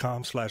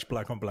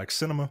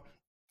facebook.com/blackonblackcinema.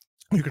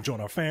 You can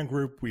join our fan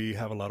group. We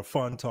have a lot of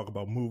fun, talk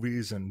about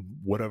movies and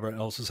whatever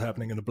else is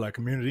happening in the Black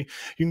community.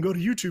 You can go to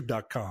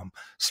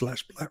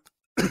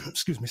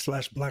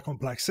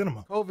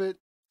youtube.com/blackonblackcinema. COVID.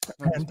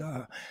 And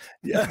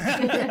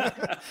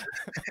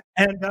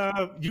and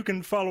you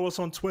can follow us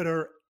on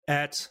Twitter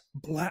at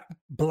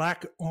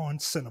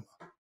blackoncinema.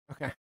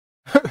 Okay.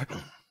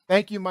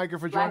 Thank you, Micah,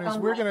 for joining us.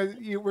 We're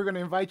gonna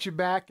invite you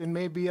back, and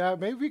maybe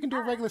we can do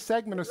a regular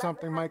segment or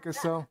something, Micah.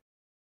 So,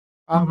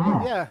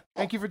 yeah,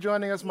 thank you for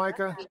joining us,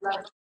 Micah.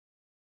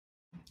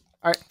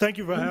 All right. Thank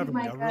you for having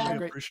me. I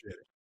really appreciate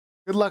it.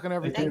 Good luck on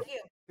everything. Thank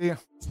you. See ya.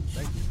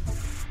 Thank you.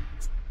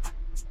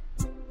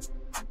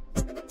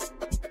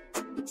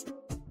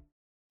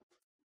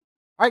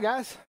 All right,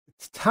 guys,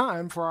 it's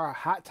time for our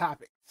hot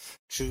topics.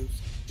 Truth,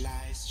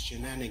 lies,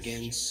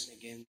 shenanigans.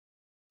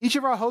 Each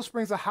of our hosts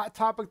brings a hot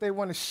topic they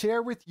want to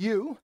share with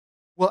you.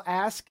 We'll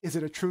ask, is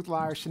it a truth,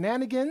 lie, or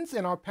shenanigans?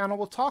 And our panel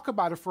will talk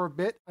about it for a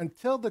bit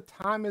until the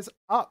time is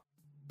up.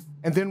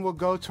 And then we'll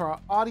go to our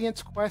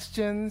audience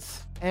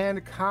questions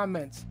and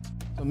comments.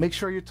 So make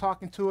sure you're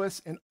talking to us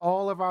in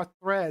all of our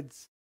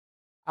threads.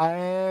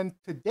 And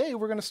today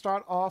we're going to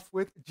start off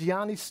with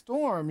Gianni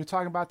Storm. You're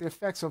talking about the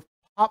effects of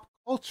pop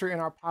culture in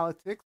our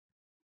politics.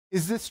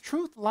 Is this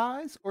truth,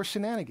 lies, or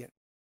shenanigans?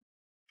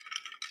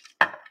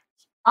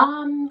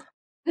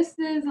 This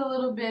is a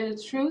little bit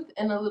of truth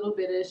and a little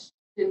bit of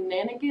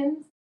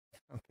shenanigans.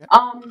 Okay.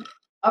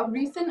 A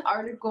recent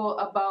article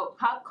about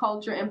pop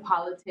culture and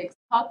politics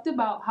talked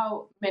about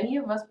how many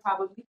of us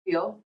probably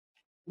feel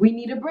we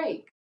need a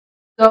break.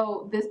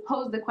 So this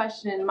posed the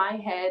question in my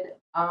head,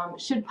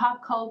 should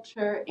pop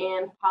culture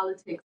and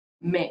politics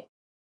mix?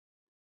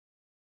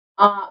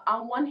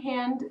 On one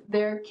hand,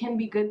 there can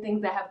be good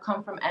things that have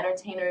come from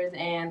entertainers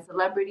and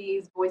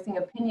celebrities voicing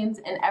opinions,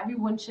 and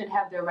everyone should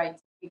have their right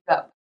to speak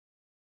up.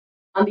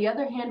 On the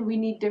other hand, we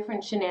need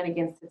different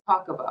shenanigans to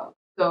talk about.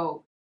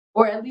 So,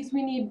 or at least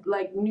we need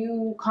like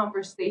new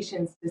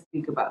conversations to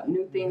speak about,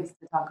 new things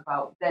to talk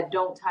about that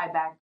don't tie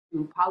back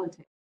to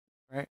politics.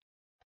 Right.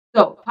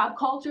 So, pop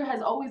culture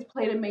has always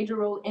played a major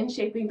role in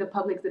shaping the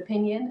public's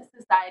opinion,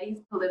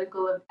 society's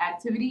political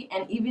activity,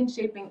 and even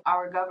shaping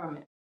our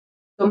government.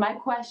 So, my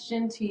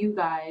question to you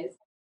guys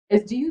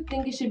is, do you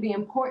think it should be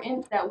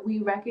important that we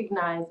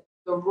recognize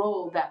the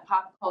role that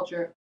pop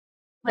culture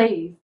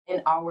plays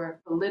in our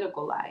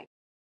political life?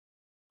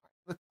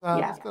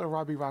 Let's go to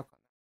Robbie Rock.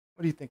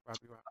 What do you think,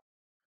 Robbie Rock?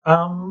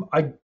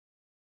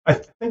 I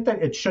think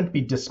that it shouldn't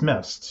be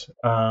dismissed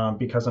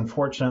because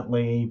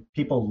unfortunately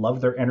people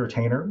love their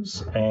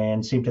entertainers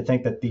and seem to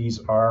think that these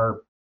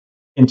are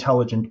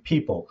intelligent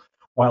people,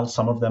 while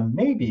some of them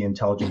may be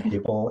intelligent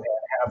people and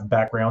have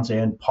backgrounds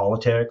in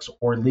politics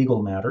or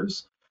legal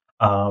matters.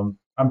 I'm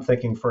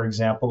thinking, for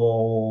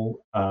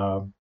example,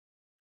 Arnold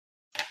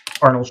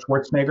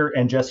Schwarzenegger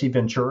and Jesse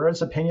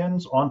Ventura's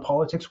opinions on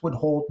politics would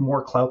hold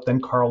more clout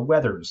than Carl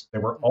Weathers. They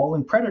were all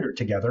in Predator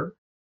together,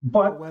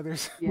 but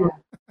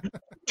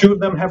two of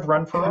them have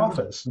run for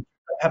office,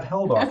 have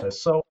held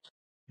office. So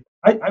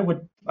I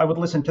would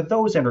listen to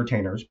those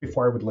entertainers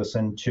before I would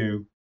listen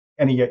to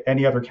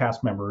any other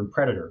cast member in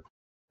Predator.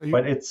 So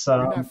but it's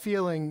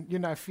you're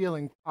not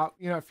feeling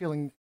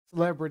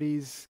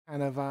celebrities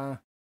kind of.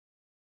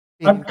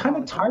 I'm kind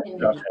of tired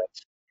of it.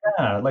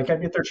 Yeah, like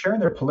if they're sharing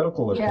their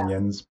political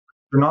opinions,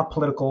 they're not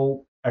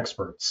political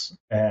experts.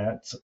 And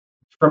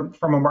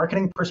from a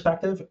marketing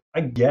perspective, I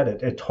get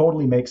it. It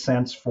totally makes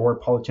sense for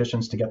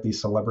politicians to get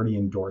these celebrity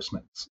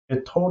endorsements.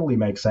 It totally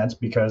makes sense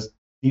because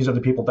these are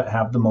the people that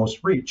have the most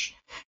reach.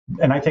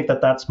 And I think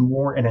that that's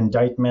more an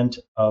indictment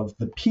of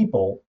the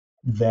people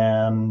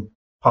than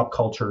pop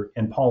culture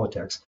and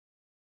politics.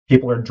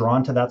 People are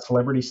drawn to that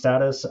celebrity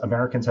status.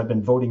 Americans have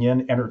been voting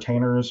in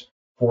entertainers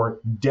for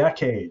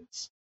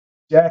decades.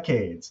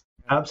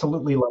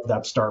 Absolutely love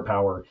that star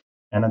power.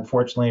 And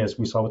unfortunately, as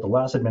we saw with the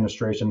last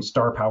administration,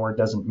 star power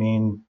doesn't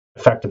mean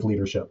effective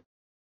leadership.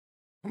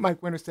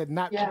 Mike Winter said,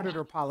 not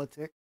predator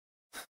politics.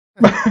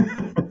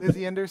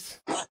 Lizzie Enders?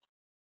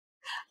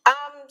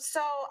 So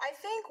I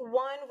think,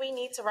 one, we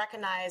need to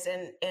recognize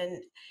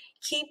and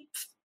keep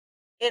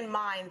in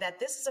mind that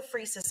this is a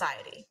free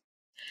society.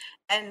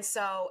 And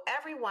so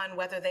everyone,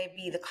 whether they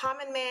be the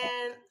common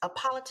man, a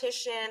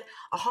politician,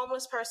 a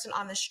homeless person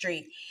on the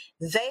street,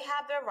 they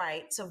have their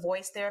right to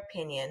voice their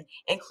opinion,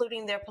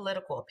 including their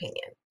political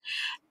opinion.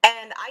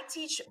 And I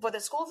teach for the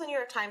School of the New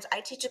York Times,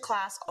 I teach a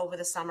class over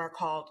the summer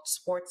called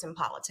Sports and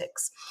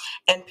Politics.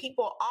 And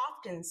people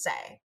often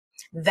say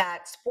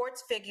that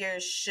sports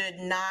figures should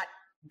not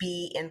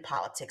be in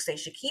politics. They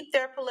should keep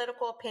their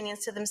political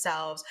opinions to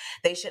themselves.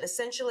 They should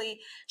essentially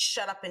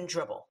shut up and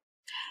dribble.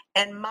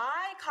 And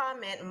my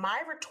comment,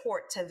 my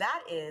retort to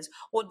that is,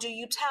 well, do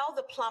you tell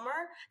the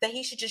plumber that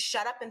he should just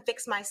shut up and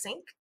fix my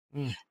sink?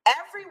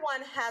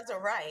 Everyone has a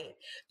right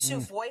to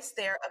voice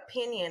their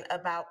opinion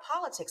about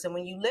politics. And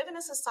when you live in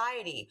a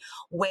society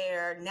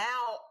where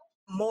now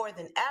more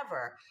than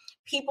ever,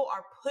 people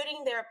are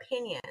putting their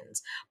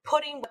opinions,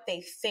 putting what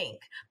they think,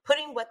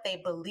 putting what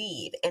they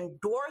believe,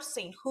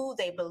 endorsing who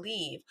they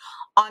believe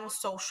on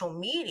social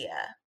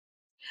media,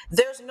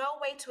 there's no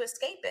way to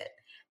escape it.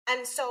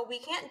 And so we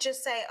can't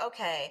just say,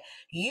 okay,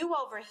 you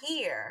over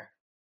here,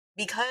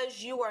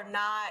 because you are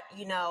not,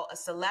 a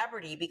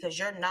celebrity, because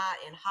you're not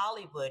in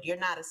Hollywood, you're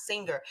not a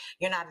singer,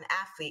 you're not an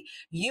athlete,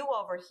 you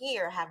over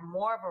here have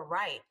more of a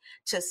right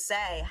to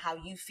say how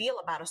you feel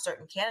about a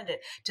certain candidate,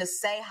 to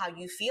say how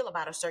you feel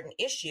about a certain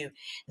issue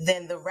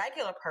than the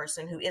regular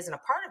person who isn't a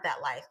part of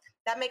that life.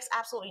 That makes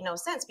absolutely no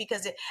sense,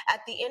 because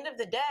at the end of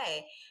the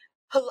day,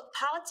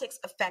 politics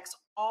affects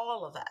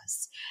all of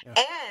us. Yeah.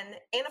 And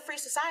in a free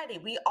society,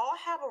 we all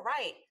have a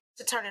right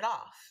to turn it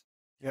off.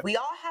 Yep. We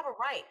all have a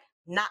right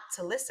not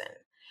to listen.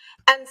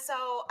 And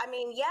so, I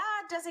mean, yeah,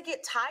 does it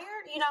get tired?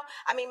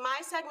 I mean, my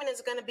segment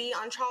is going to be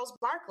on Charles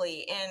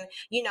Barkley and,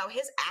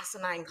 his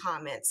asinine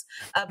comments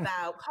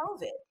about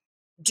COVID.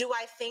 Do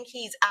I think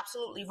he's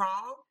absolutely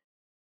wrong?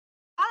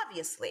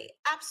 Obviously,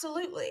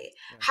 absolutely.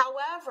 Yeah.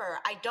 However,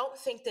 I don't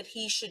think that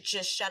he should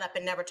just shut up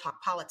and never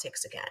talk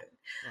politics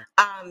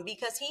again,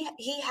 because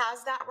he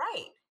has that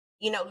right.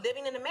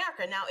 Living in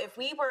America. Now, if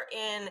we were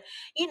in,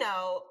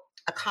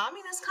 a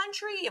communist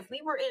country, if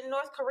we were in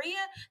North Korea,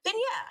 then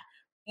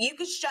yeah, you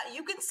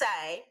could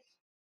say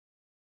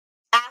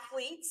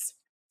athletes,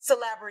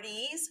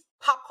 celebrities,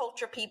 pop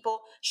culture people,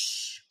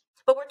 shh.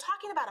 But we're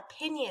talking about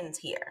opinions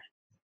here.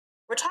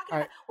 We're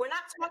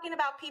not talking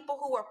about people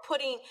who are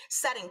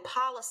setting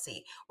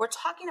policy. We're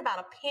talking about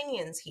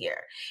opinions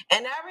here.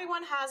 And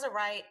everyone has a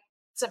right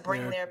to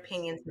bring their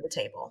opinion to the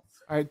table.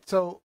 All right.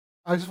 So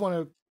I just want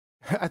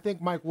to, I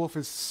think Mike Wolf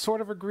is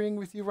sort of agreeing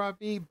with you,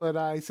 Robbie,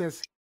 but he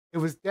says it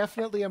was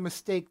definitely a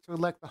mistake to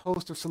elect the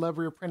host of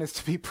Celebrity Apprentice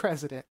to be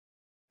president.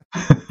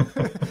 All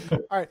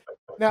right.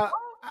 Now,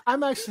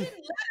 I'm actually.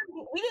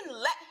 We didn't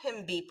let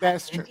him be president.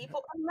 That's true.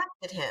 People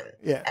elected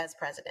him as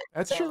president.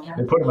 That's true.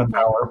 They put him in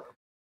power.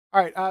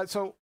 All right.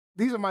 So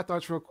these are my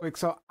thoughts real quick.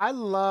 So I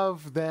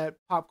love that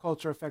pop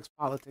culture affects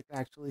politics,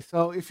 actually.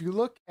 So if you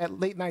look at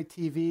late night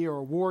TV or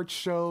award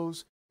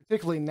shows,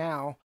 particularly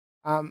now,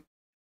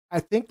 I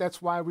think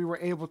that's why we were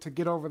able to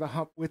get over the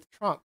hump with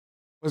Trump,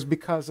 was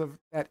because of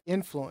that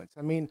influence.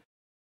 I mean,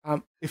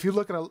 if you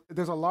look at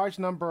there's a large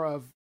number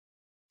of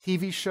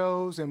TV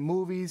shows and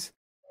movies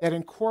that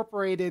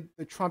incorporated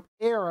the Trump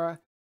era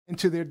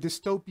into their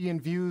dystopian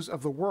views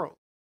of the world,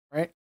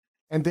 right?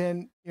 And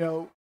then,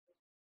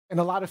 and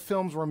a lot of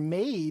films were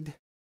made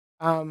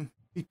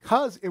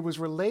because it was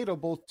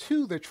relatable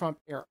to the Trump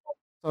era.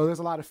 So there's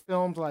a lot of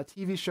films, a lot of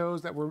TV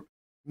shows that were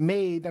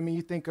made. I mean,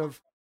 you think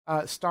of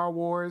Star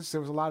Wars,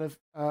 there was a lot of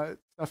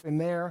stuff in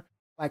there,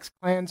 like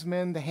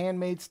Klansman, The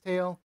Handmaid's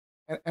Tale,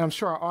 and I'm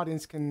sure our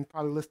audience can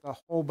probably list a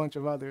whole bunch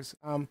of others.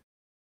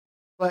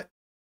 But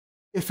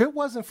if it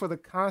wasn't for the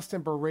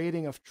constant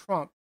berating of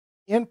Trump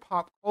in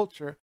pop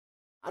culture,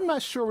 I'm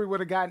not sure we would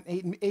have gotten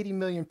 80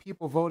 million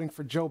people voting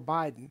for Joe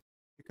Biden.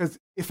 Because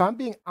if I'm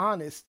being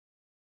honest,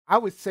 I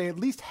would say at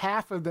least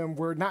half of them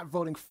were not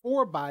voting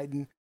for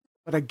Biden,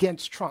 but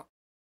against Trump.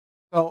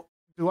 So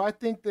do I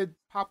think that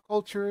pop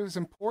culture is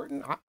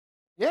important?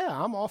 Yeah,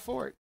 I'm all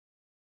for it.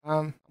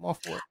 I'm all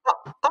for it.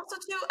 Also,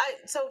 too,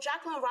 so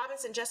Jacqueline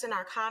Robinson, just in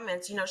our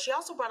comments, she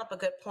also brought up a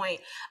good point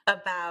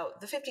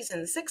about the 50s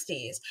and the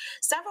 60s.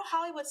 Several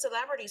Hollywood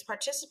celebrities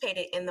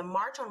participated in the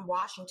March on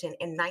Washington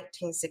in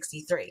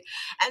 1963.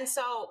 And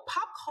so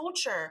pop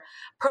culture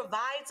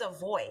provides a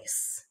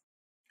voice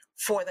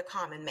for the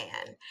common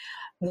man.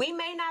 We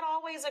may not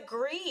always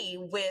agree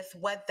with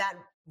what that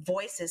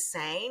voice is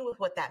saying, with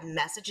what that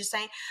message is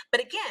saying,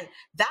 but again,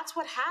 that's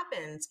what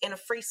happens in a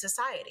free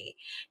society.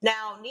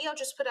 Now, Neo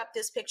just put up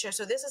this picture.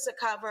 So this is a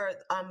cover,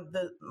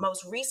 the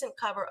most recent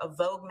cover of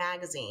Vogue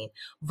magazine,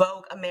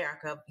 Vogue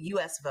America,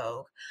 US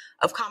Vogue,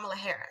 of Kamala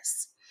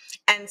Harris.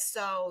 And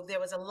so there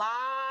was a lot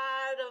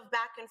of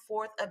back and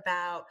forth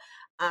about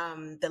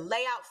the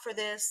layout for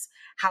this,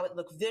 how it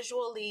looked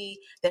visually,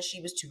 that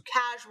she was too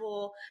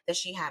casual, that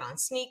she had on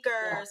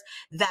sneakers,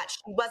 that she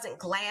wasn't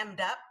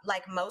glammed up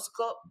like most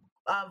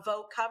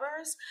Vogue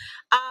covers.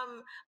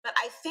 But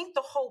I think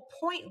the whole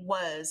point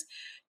was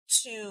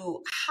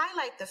to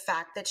highlight the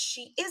fact that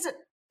she isn't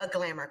a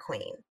glamour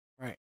queen.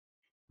 Right.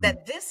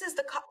 That this is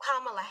the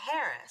Kamala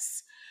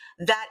Harris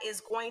that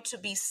is going to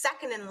be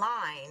second in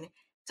line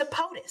to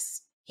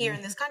POTUS here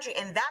in this country.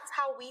 And that's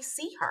how we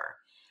see her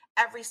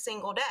every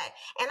single day.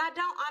 And I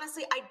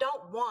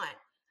don't want,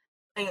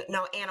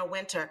 Anna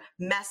Wintour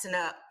messing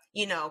up,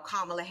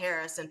 Kamala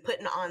Harris and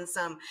putting on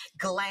some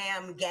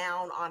glam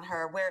gown on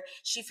her where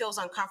she feels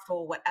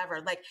uncomfortable, whatever.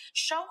 Like,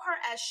 show her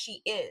as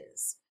she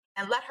is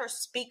and let her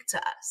speak to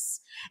us.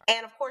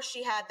 And of course,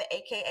 she had the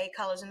AKA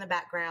colors in the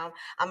background.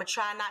 I'm going to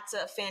try not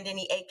to offend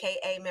any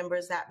AKA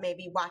members that may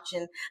be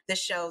watching the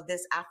show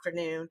this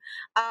afternoon.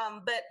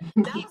 But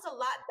that was a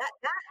lot.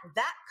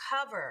 That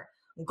cover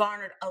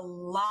garnered a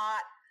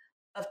lot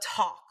of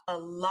talk, a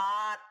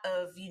lot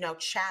of,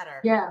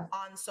 chatter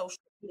on social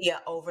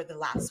media over the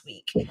last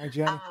week. Right,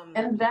 Johnny.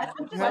 And that's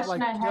a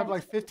question I had. You have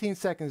like 15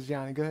 seconds,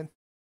 Johnny. Go ahead.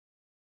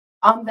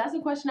 That's a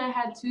question I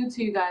had to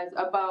you guys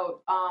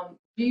about,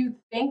 do you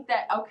think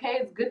that, okay,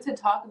 it's good to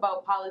talk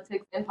about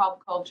politics and pop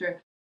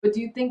culture, but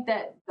do you think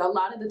that a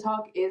lot of the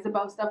talk is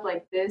about stuff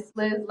like this,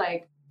 Liz,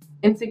 like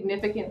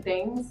insignificant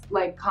things,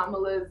 like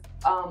Kamala's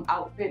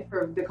outfit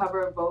for the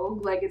cover of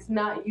Vogue? Like, it's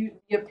not,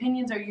 the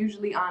opinions are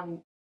usually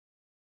on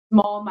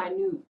small,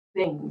 minute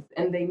things,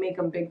 and they make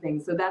them big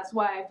things. So that's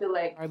why I feel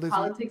like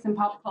politics and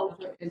pop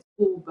culture is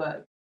cool,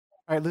 but...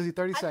 All right, Lizzie,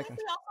 30 seconds. I think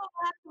we also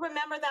have to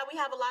remember that we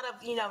have a lot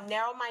of,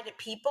 narrow-minded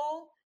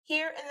people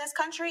here in this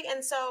country.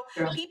 And so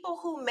people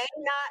who may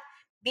not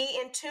be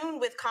in tune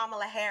with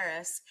Kamala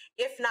Harris,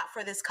 if not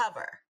for this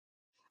cover,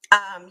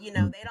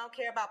 they don't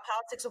care about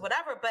politics or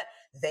whatever, but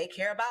they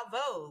care about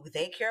Vogue.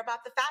 They care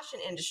about the fashion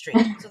industry.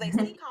 So they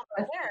see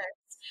Kamala Harris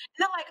And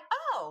they're like,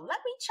 oh, let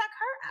me check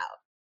her out.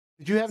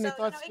 Did you have any So,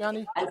 thoughts,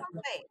 Yanni?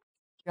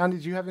 Yanni,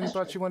 did you have any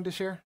thoughts you wanted to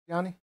share,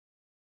 Yanni?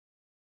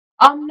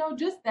 No,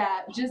 just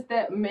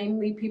that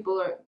mainly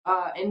people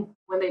are, and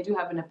when they do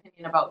have an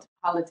opinion about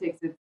politics,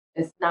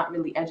 it's not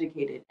really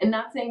educated. And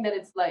not saying that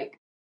it's like,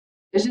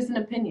 it's just an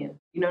opinion.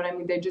 You know what I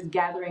mean? They're just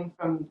gathering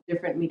from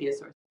different media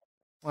sources.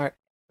 All right,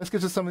 let's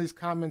get to some of these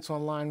comments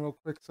online real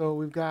quick. So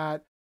we've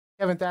got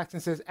Kevin Thaxton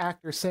says,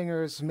 actors,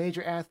 singers,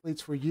 major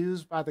athletes were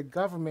used by the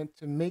government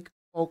to make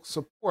folks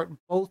support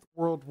both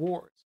world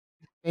wars.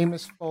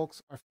 Famous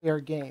folks are fair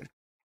game.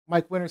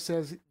 Mike Winter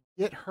says,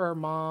 get her,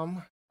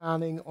 mom,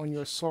 pounding on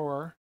your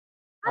sore.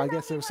 I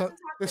guess there's some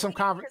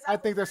I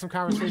think there's some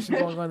conversation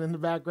going on in the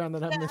background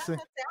that I'm missing.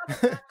 I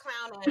was not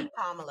clowning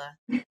Kamala.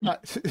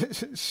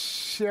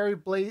 Sherry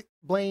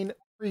Blaine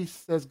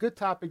Priest says, good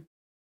topic,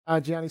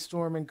 Gianni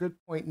Storm, and good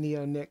point,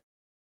 Neo Nick.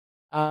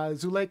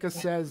 Zuleika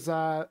says,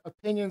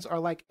 opinions are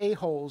like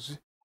a-holes.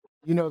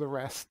 You know the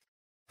rest.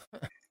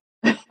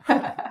 All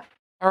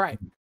right.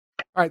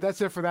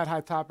 That's it for that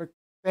hot topic.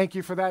 Thank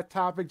you for that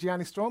topic,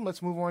 Gianni Storm.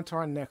 Let's move on to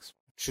our next one.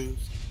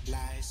 Truth,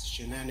 lies,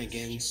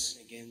 shenanigans.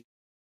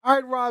 All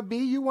right, Rob B.,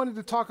 you wanted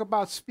to talk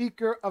about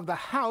Speaker of the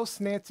House,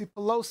 Nancy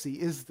Pelosi.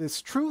 Is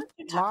this truth,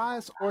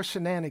 lies, or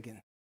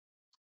shenanigans?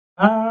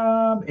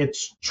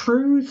 It's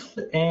truth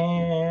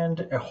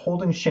and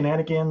holding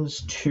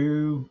shenanigans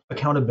to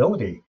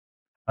accountability.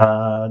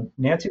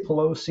 Nancy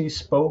Pelosi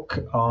spoke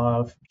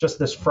of just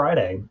this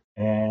Friday,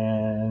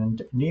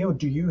 and Neo,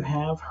 do you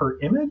have her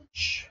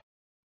image?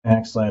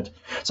 Excellent.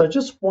 So I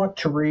just want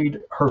to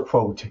read her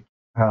quote.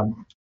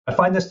 I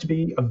find this to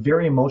be a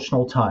very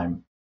emotional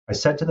time. I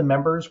said to the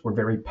members, we're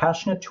very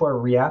passionate to our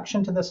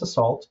reaction to this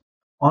assault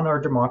on our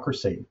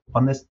democracy,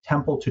 on this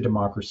temple to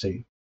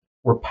democracy.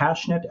 We're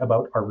passionate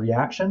about our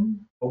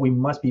reaction, but we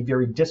must be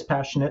very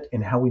dispassionate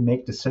in how we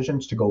make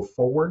decisions to go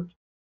forward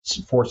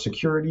for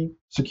security,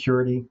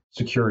 security,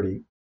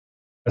 security.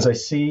 As I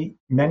see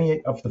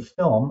many of the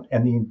film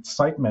and the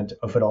incitement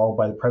of it all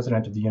by the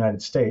President of the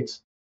United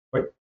States,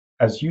 but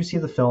as you see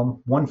the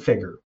film, one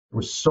figure, there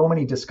were so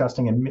many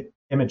disgusting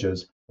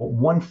images, but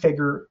one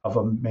figure of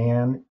a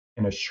man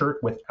in a shirt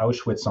with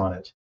Auschwitz on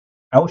it.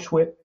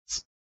 Auschwitz,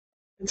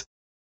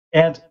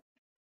 and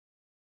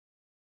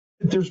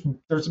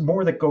there's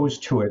more that goes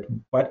to it,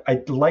 but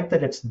I like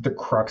that it's the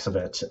crux of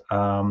it.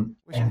 And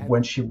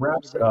when she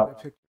wraps it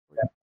up,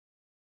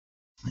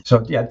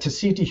 so yeah, to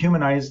see the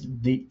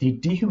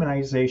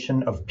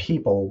dehumanization of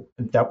people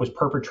that was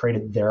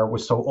perpetrated there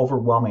was so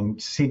overwhelming.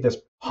 To see this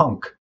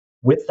punk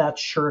with that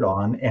shirt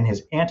on and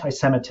his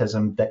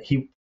anti-Semitism that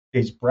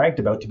he's bragged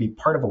about to be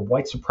part of a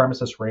white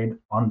supremacist raid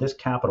on this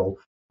Capitol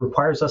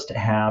requires us to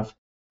have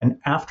an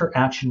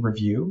after-action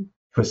review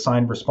to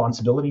assign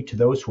responsibility to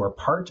those who are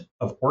part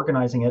of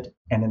organizing it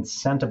and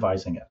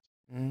incentivizing it.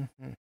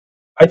 Mm-hmm.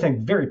 I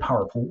think very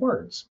powerful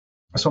words.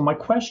 So my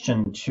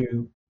question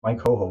to my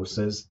co-host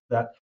is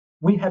that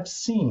we have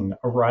seen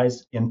a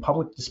rise in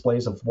public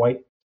displays of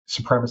white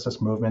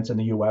supremacist movements in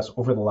the US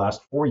over the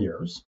last 4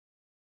 years.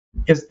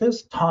 Is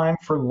this time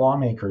for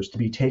lawmakers to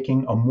be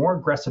taking a more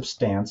aggressive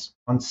stance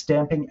on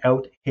stamping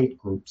out hate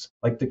groups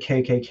like the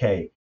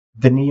KKK,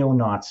 the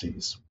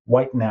neo-Nazis,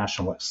 white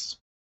nationalists?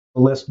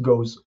 The list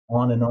goes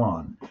on and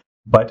on.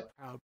 But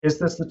is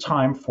this the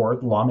time for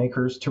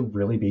lawmakers to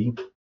really be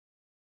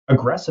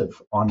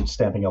aggressive on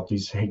stamping out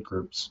these hate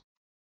groups?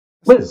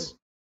 Liz.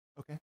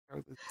 Okay.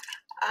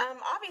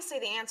 Obviously,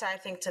 the answer I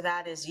think to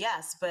that is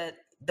yes, but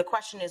the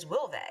question is,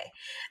 will they?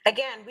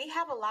 Again, we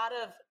have a lot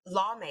of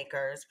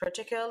lawmakers,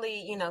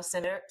 particularly,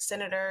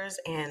 senators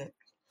and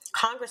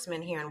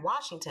congressmen here in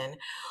Washington,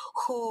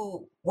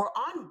 who were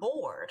on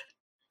board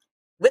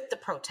with the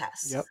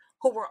protests. Yep.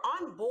 Who were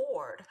on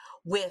board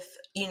with,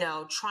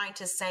 trying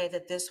to say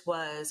that this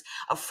was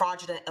a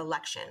fraudulent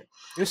election.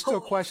 There's still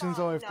questions,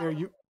 though,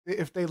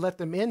 if they let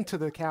them into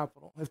the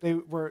Capitol, if they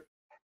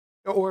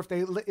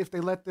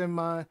let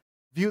them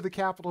view the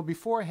Capitol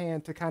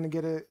beforehand to kind of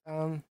get a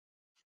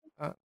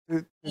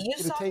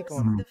take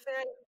on it.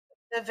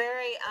 The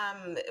very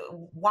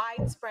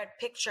widespread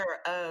picture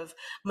of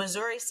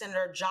Missouri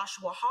Senator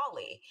Joshua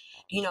Hawley,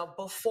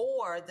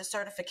 before the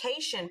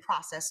certification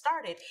process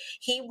started,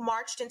 he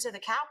marched into the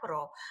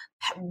Capitol,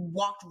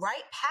 walked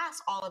right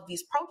past all of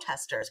these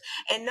protesters.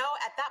 And no,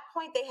 at that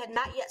point, they had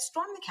not yet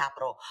stormed the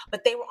Capitol,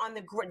 but they were on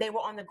the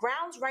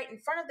grounds right in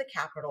front of the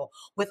Capitol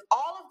with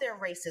all of their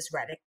racist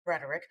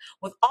rhetoric,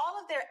 with all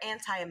of their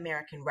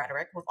anti-American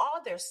rhetoric, with all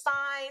of their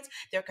signs,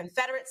 their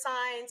Confederate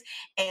signs,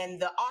 and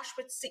the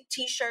Auschwitz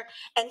t-shirt.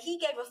 And he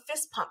gave a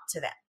fist pump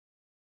to them.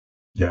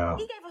 Yeah.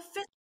 He gave a fist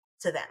pump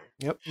to them.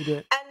 Yep, he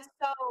did. And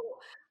so,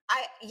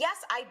 I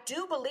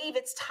do believe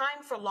it's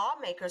time for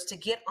lawmakers to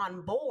get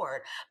on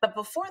board. But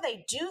before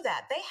they do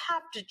that, they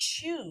have to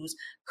choose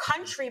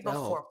country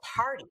before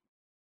party.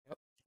 Yep.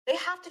 They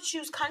have to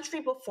choose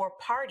country before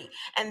party.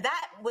 And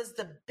that was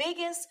the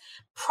biggest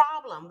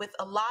problem with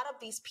a lot of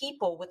these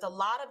people, with a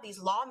lot of these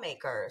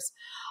lawmakers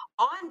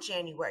on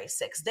January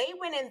 6th. They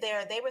went in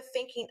there, they were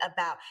thinking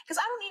about, because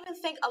I don't even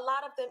think a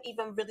lot of them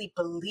even really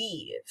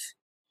believe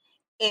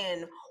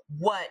in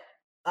what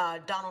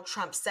Donald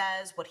Trump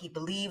says, what he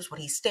believes, what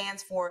he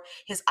stands for,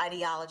 his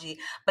ideology.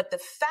 But the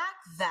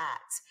fact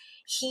that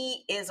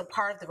he is a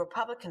part of the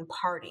Republican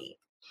Party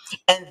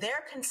and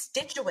their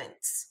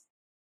constituents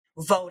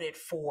voted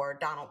for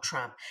Donald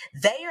Trump,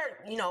 they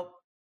are,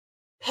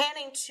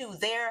 panning to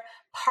their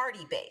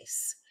party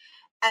base.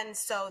 And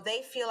so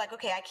they feel like,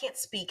 okay, I can't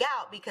speak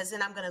out because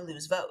then I'm going to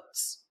lose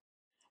votes.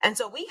 And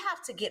so we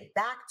have to get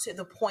back to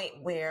the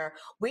point where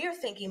we are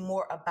thinking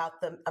more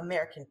about the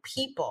American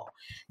people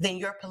than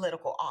your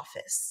political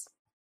office.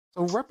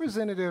 So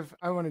Representative,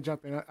 I want to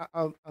jump in.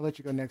 I'll let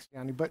you go next,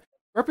 Yanni. But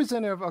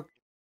Representative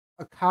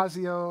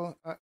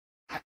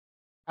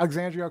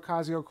Alexandria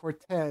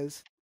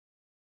Ocasio-Cortez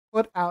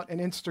put out an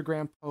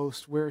Instagram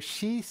post where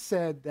she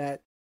said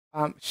that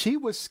she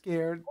was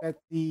scared that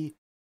the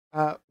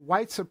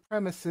white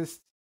supremacists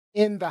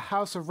in the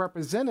House of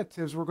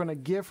Representatives were going to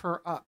give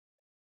her up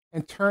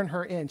and turn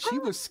her in. She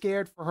was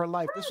scared for her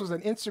life. This was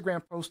an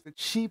Instagram post that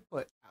she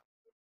put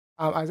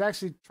out. I was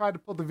actually tried to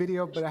pull the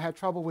video, but I had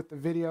trouble with the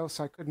video,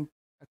 so I couldn't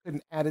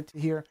add it to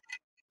here.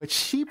 But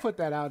she put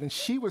that out, and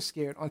she was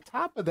scared. On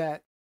top of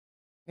that,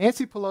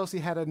 Nancy Pelosi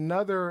had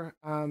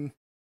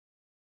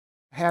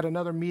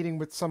another meeting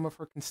with some of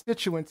her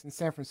constituents in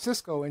San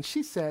Francisco, and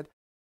she said,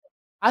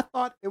 I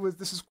thought it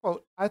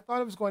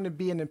was going to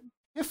be an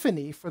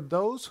epiphany for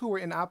those who were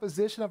in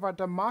opposition of our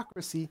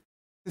democracy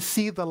to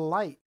see the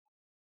light.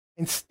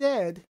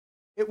 Instead,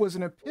 it was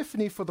an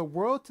epiphany for the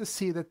world to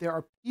see that there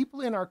are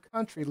people in our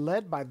country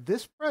led by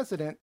this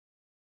president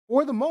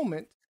for the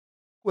moment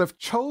who have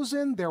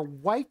chosen their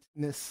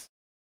whiteness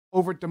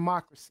over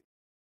democracy.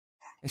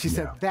 And she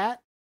said,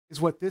 that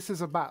is what this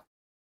is about.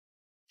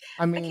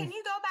 I mean, can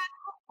you go back?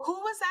 Who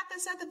was that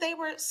said that they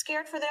were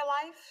scared for their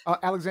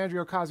life?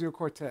 Alexandria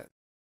Ocasio-Cortez.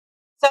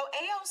 So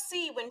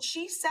AOC, when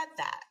she said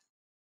that,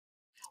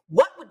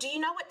 do you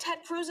know what Ted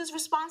Cruz's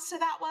response to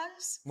that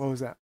was? What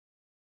was that?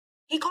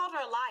 He called her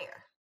a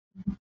liar.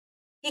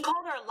 He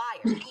called her a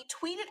liar. He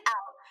tweeted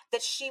out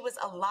that she was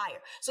a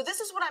liar. So this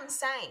is what I'm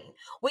saying.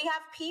 We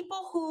have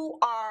people who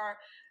are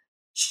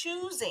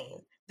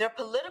choosing their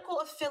political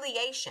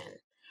affiliation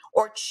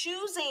or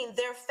choosing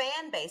their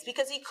fan base,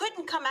 because he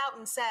couldn't come out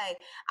and say,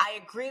 I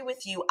agree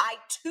with you. I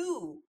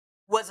too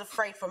was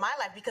afraid for my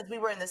life, because we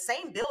were in the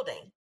same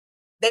building.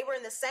 They were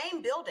in the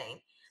same building.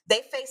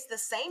 They faced the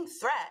same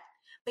threat,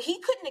 but he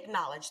couldn't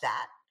acknowledge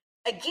that.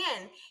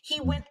 Again,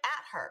 he went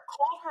at her,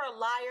 called her a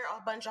liar,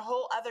 a bunch of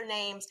whole other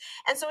names.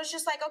 And so it's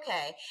just like,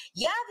 okay,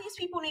 yeah, these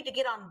people need to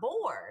get on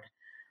board,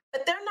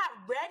 but they're not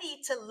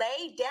ready to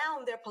lay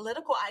down their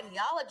political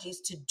ideologies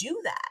to do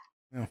that.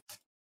 Yeah.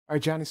 All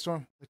right, Johnny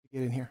Storm, let you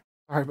get in here.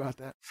 Sorry about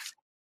that.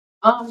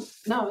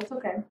 No, it's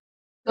okay.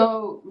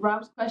 So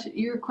Rob's question,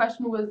 your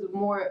question was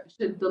more,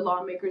 should the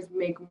lawmakers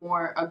make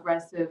more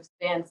aggressive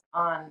stance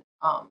on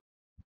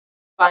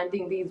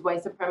finding these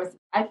white supremacists?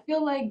 I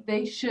feel like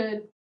they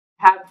should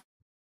have,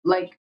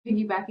 like,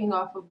 piggybacking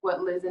off of what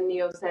Liz and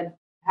Neo said,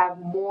 have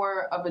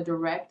more of a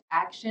direct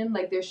action.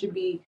 Like, there should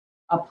be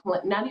a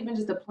plan, not even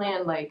just a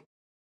plan, like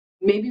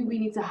maybe we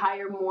need to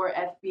hire more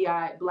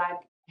FBI,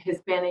 Black,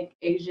 Hispanic,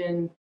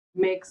 Asian,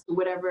 mixed,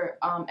 whatever,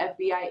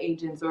 FBI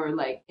agents, or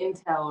like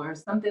intel or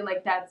something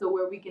like that, so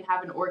where we can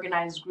have an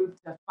organized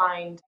group to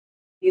find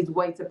these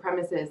white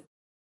supremacists.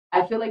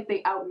 I feel like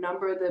they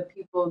outnumber the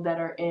people that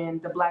are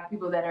the Black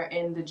people that are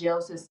in the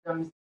jail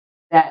systems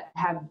that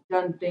have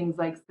done things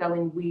like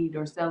selling weed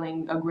or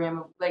selling a gram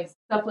of, like,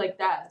 stuff like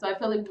that. So I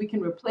feel like we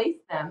can replace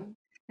them.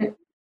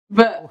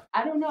 But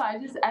I don't know. I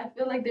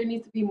feel like there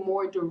needs to be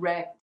more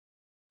direct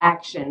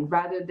action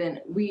rather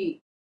than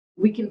we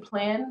can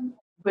plan,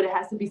 but it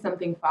has to be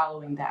something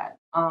following that.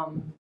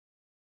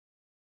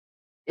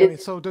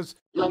 So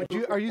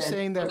are you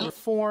saying that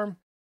reform?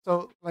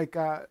 So like,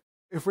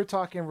 if we're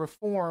talking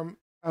reform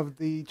of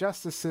the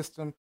justice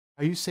system,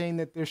 are you saying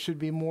that there should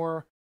be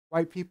more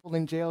white people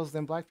in jails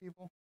than Black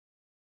people?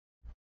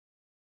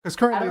 Because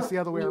currently it's the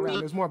other way around.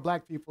 There's more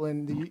Black people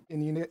in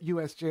the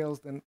U.S. jails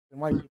than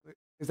white people.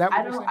 Is that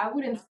what you're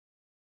saying?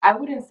 I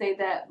wouldn't say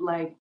that,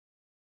 like,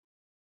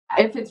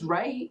 if it's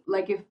right,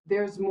 like if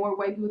there's more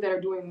white people that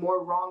are doing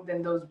more wrong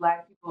than those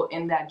Black people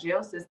in that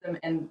jail system,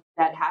 and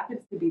that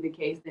happens to be the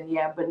case, then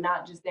yeah, but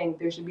not just saying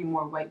there should be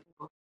more white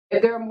people.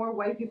 If there are more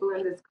white people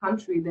in this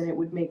country, then it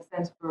would make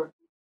sense for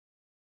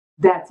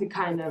that to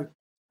kind of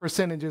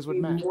percentages would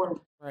match,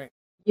 right?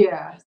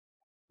 Yeah,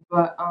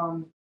 but I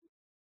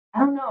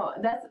don't know.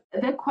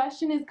 That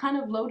question is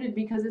kind of loaded,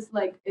 because it's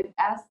like it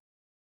asks,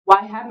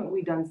 why haven't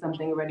we done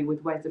something already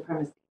with white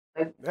supremacy?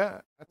 Like,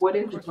 what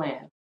is the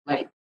plan?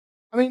 Like,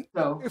 I mean,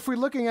 if we're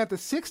looking at the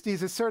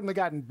 60s, it's certainly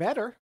gotten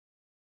better.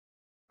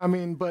 I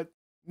mean, but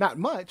not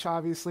much,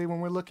 obviously, when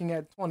we're looking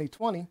at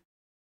 2020.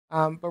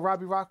 But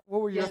Robbie Rock,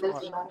 what were your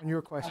thoughts on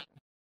your question?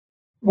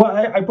 Well,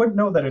 I wouldn't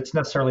know that it's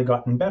necessarily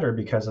gotten better,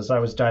 because as I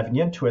was diving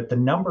into it, the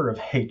number of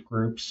hate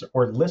groups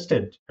or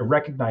listed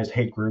recognized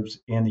hate groups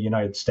in the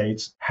United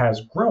States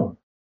has grown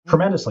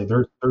tremendously.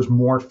 There's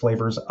more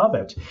flavors of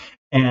it.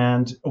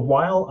 And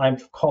while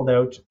I've called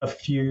out a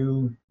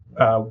few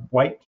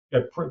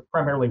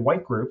primarily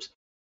white groups,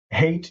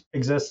 hate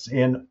exists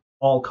in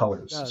all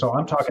colors. Does, So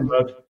I'm talking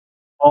absolutely. about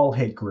all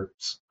hate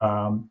groups.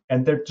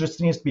 And there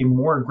just needs to be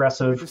more Good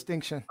aggressive,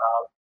 distinction.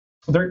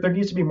 there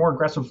needs to be more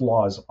aggressive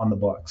laws on the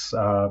books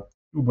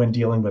when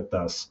dealing with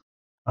this.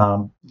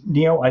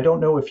 Neo, I don't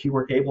know if you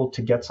were able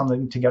to get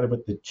something together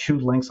with the 2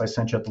 links I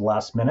sent you at the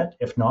last minute.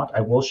 If not,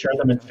 I will share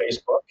them in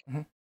Facebook.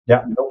 Mhm.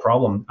 Yeah, no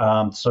problem.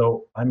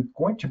 So I'm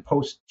going to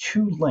post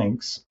 2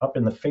 links up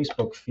in the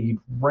Facebook feed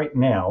right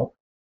now.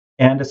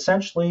 And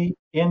essentially,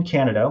 in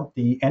Canada,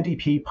 the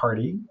NDP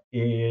party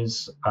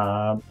is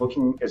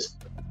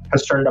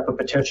has started up a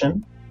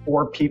petition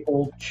for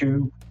people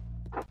to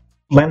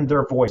lend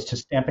their voice to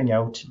stamping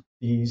out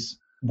these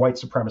white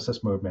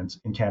supremacist movements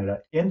in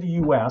Canada. In the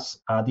US,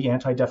 the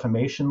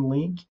Anti-Defamation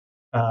League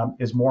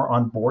is more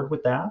on board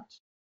with that.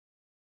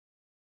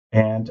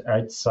 And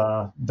it's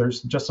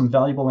there's just some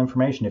valuable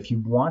information. If you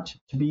want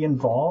to be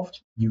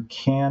involved, you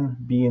can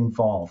be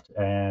involved.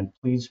 And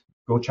please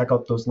go check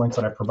out those links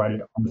that I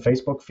provided on the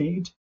Facebook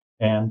feed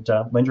and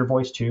lend your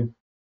voice to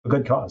a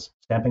good cause,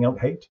 stamping out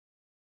hate.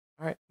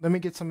 All right, let me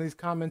get some of these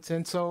comments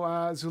in. So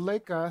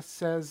Zuleika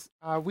says,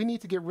 we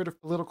need to get rid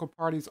of political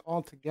parties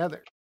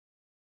altogether.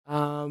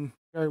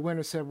 Barry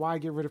Winter said, why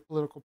get rid of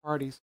political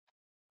parties?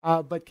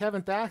 But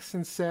Kevin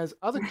Thaxton says,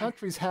 other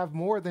countries have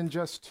more than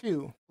just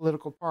 2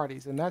 political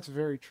parties, and that's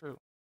very true.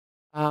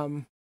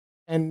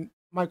 And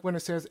Mike Winter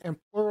says, and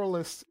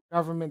pluralist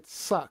governments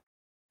suck.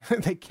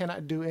 They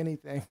cannot do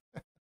anything.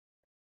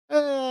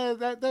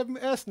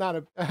 That's not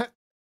a...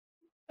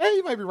 Hey,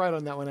 you might be right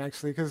on that one,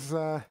 actually, because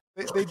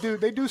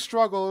they do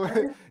struggle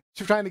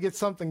trying to get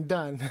something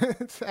done.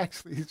 It's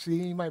actually,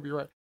 you might be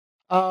right.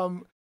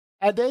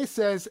 Ade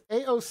says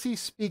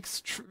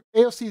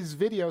AOC's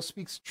video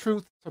speaks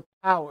truth to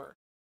power.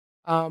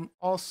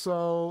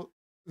 Also,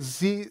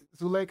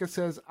 Zuleika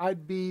says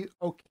I'd be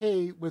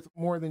okay with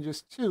more than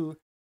just 2.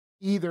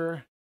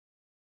 Either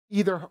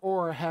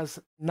or has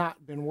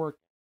not been working.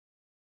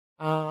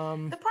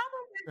 The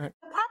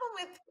problem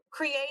with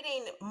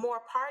creating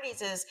more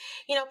parties is,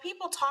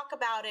 people talk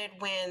about it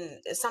when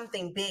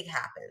something big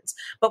happens,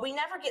 but we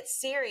never get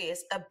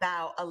serious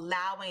about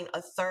allowing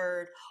a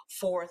 3rd,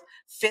 4th,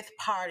 5th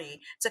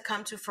party to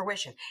come to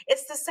fruition.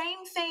 It's the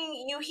same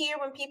thing you hear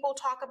when people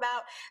talk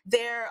about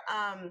their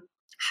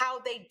how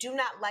they do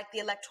not like the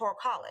Electoral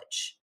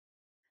College.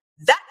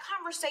 That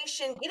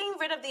conversation, getting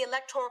rid of the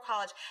Electoral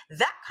College,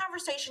 that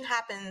conversation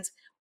happens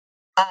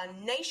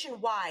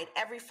nationwide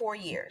every 4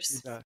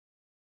 years.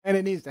 And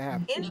it needs to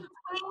happen. In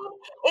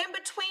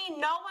between,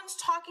 no one's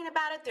talking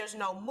about it. There's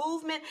no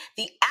movement.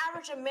 The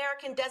average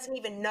American doesn't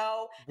even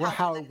know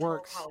how it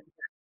works.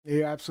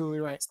 You're absolutely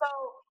right. So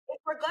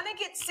if we're gonna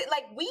get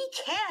we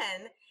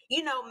can,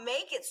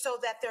 make it so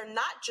that they're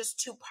not just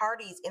 2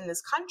 parties in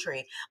this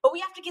country, but we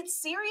have to get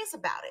serious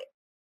about it.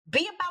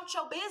 Be about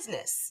your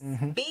business.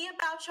 Mm-hmm. Be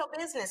about your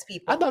business,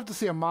 people. I'd love to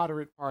see a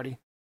moderate party.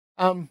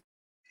 There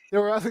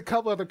were a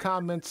couple other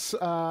comments.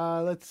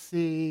 Let's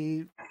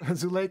see.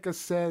 Zuleika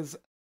says,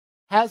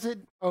 has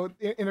it,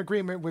 in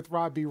agreement with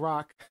Rob B.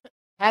 Rock,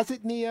 has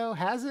it, Neo?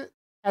 Has it?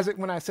 Has it,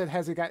 when I said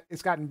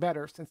it's gotten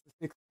better since the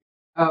 60s.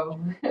 Oh.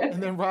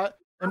 And then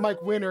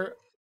Mike Winter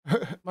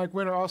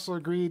also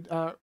agreed,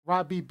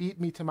 Rob B. beat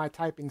me to my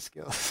typing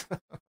skills.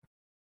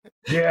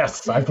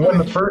 Yes, I've won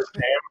the first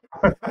game.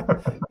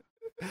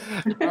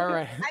 All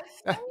right.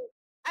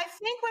 I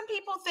think when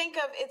people think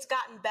of it's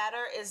gotten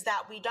better is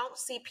that we don't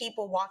see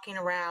people walking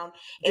around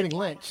getting in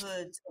lynched,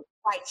 hoods and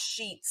white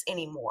sheets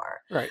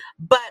anymore. Right.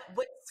 But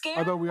what scared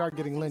although we are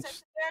getting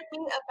lynched. me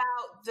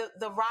about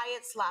the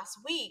riots last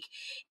week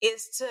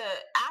is to,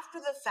 after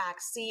the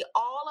fact, see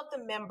all of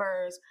the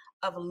members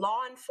of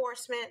law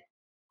enforcement,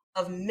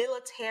 of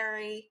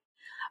military,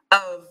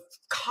 of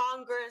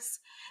Congress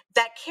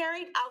that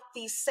carried out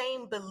these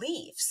same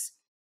beliefs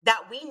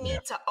that we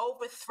need to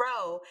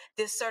overthrow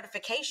this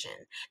certification,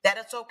 that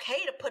it's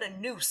okay to put a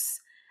noose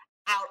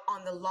out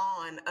on the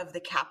lawn of the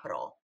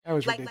Capitol. That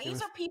was ridiculous.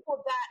 These are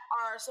people that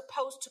are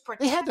supposed to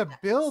protect. They had to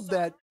build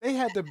that. They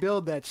had to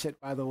build that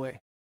shit, by the way.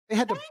 They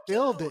had to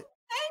build it.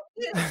 Thank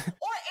you.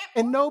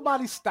 And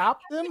nobody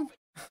stopped them? Or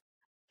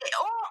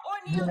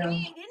near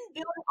me, didn't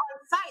build it on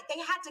site. They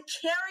had to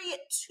carry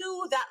it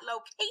to that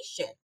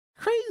location.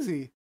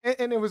 Crazy.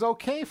 And it was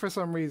okay for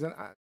some reason.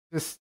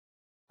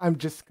 I'm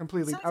just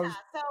completely... So no,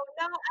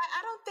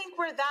 I don't think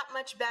we're that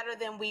much better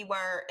than we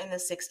were in the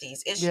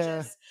 60s. It's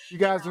just... You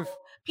guys have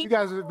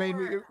made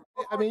me...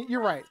 I mean,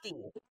 you're right.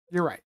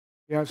 You're right.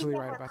 You're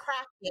absolutely right about that.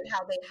 Crafty in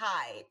how they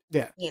hide.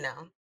 Yeah.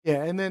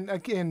 Yeah, and then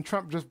again,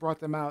 Trump just brought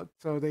them out,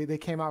 so they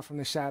came out from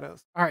the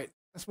shadows. All right,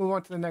 let's move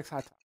on to the next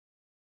hot topic.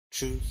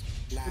 Truth,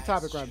 lies, good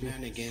topic, Robbie.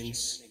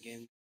 Shenanigans.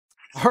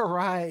 All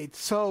right,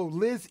 so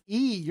Liz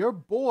E., your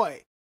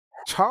boy,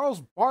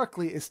 Charles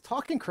Barkley, is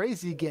talking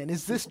crazy again.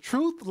 Is this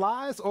truth,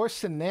 lies, or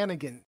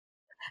shenanigans?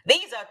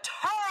 These are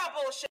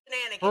terrible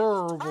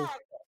shenanigans.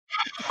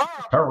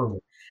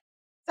 Terrible.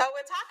 So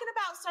we're talking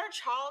about Sir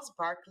Charles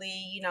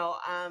Barkley,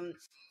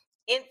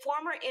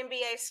 former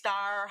NBA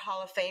star,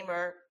 Hall of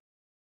Famer,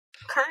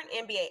 current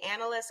NBA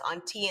analyst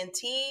on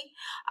TNT,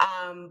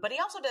 but he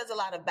also does a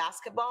lot of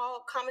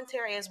basketball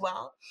commentary as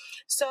well.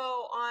 So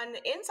on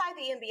Inside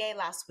the NBA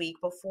last week,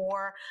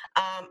 before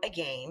a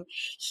game,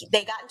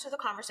 they got into the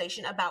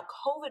conversation about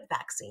COVID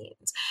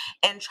vaccines.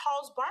 And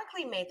Charles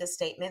Barkley made the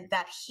statement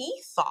that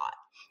he thought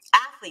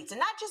athletes, and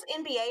not just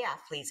NBA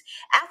athletes,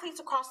 athletes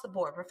across the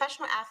board,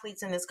 professional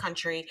athletes in this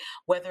country,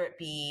 whether it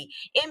be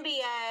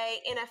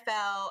NBA,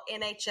 NFL,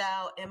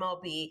 NHL,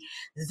 MLB,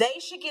 they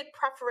should get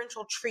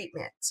preferential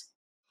treatment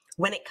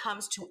when it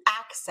comes to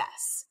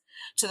access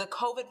to the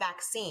COVID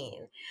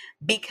vaccine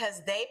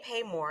because they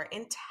pay more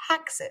in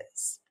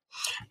taxes.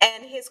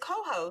 And his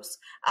co-hosts,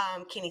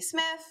 Kenny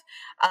Smith,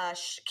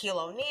 Shaquille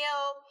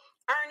O'Neal,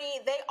 Ernie,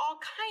 they all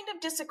kind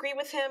of disagree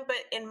with him, but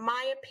in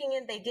my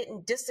opinion, they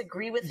didn't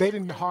disagree with They him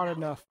didn't hard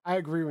enough. I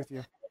agree with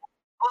you.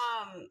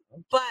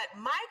 But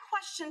my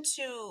question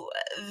to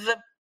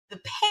the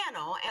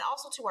panel and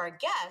also to our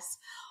guests,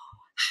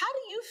 how do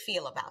you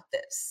feel about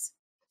this?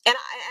 And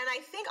I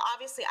think,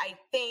 obviously, I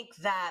think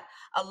that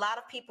a lot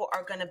of people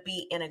are going to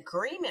be in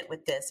agreement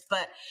with this,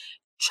 but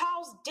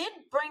Charles did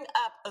bring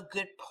up a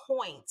good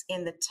point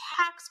in the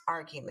tax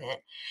argument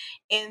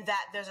in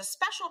that there's a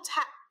special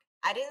tax.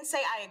 I didn't say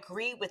I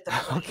agree with the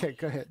point. Okay,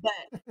 go ahead.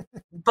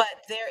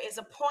 But there is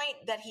a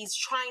point that he's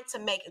trying to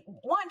make.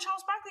 One,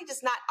 Charles Barkley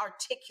does not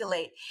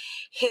articulate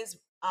his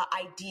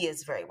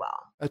ideas very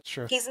well. That's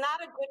true. He's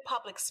not a good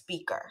public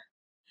speaker.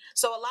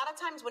 So a lot of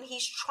times when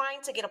he's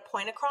trying to get a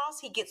point across,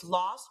 he gets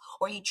lost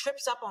or he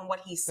trips up on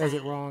what he's saying.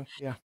 Says it wrong.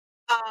 Yeah.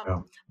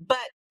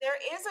 But there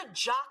is a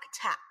jock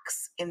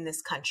tax in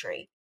this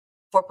country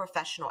for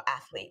professional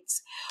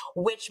athletes,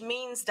 which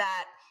means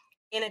that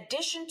in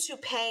addition to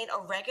paying a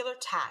regular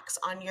tax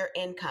on your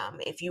income,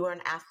 if you are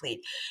an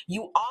athlete,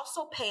 you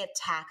also pay a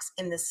tax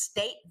in the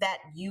state that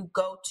you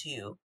go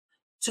to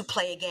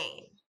play a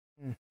game.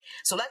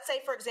 So let's say,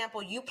 for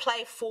example, you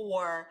play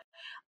for,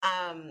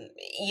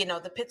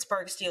 the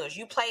Pittsburgh Steelers.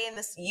 You play in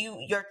this.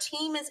 Your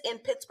team is in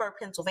Pittsburgh,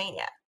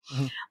 Pennsylvania.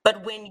 Mm-hmm.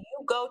 But when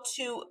you go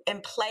to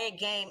and play a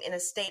game in a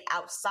state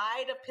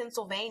outside of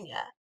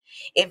Pennsylvania,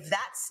 if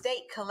that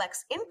state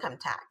collects income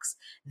tax,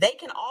 they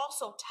can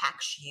also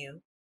tax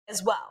you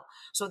as well.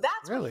 So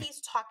that's what he's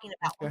talking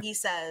about when he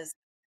says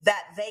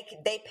that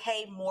they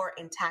pay more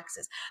in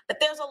taxes.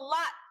 But there's a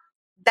lot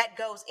that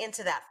goes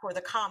into that for the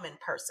common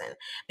person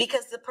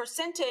because the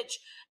percentage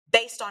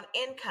based on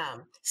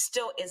income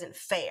still isn't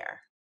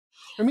fair.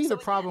 For me, the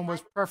problem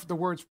was the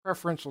words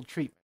preferential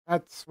treatment.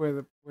 That's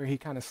where he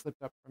kind of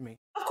slipped up for me.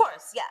 Of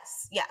course,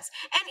 yes.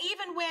 And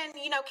even when,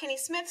 Kenny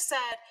Smith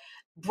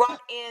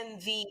brought in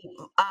the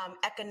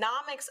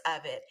economics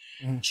of it,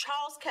 mm-hmm.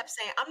 Charles kept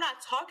saying, I'm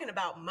not talking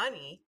about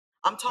money.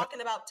 I'm talking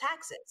about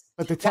taxes.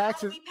 But the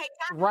taxes,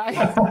 right,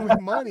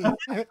 with money.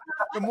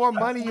 The more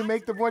money you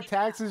make, the more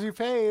taxes you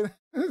pay.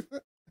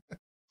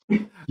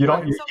 He's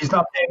not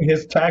paying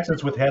his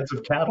taxes with heads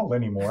of cattle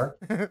anymore.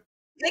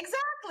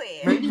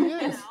 Exactly. Maybe he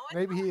is.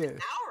 Maybe he is.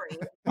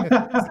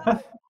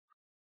 So,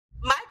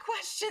 my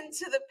question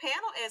to the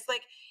panel is,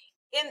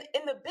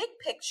 in the big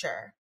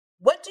picture,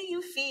 what do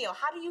you feel?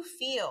 How do you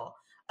feel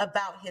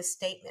about his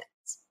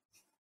statements?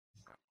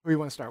 Who do you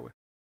want to start with?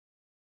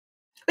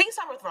 We can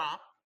start with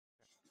Rob.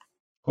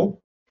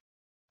 Cool.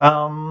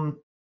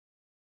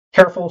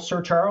 Careful,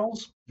 Sir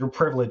Charles. Your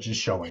privilege is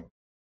showing.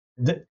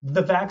 The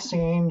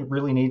vaccine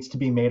really needs to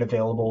be made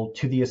available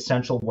to the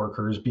essential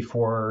workers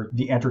before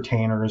the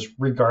entertainers,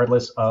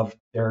 regardless of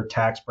their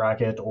tax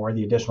bracket or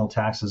the additional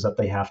taxes that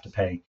they have to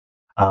pay.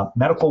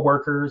 Medical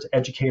workers,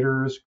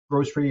 educators,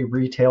 grocery,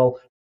 retail,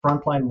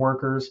 frontline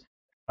workers,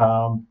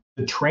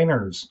 the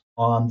trainers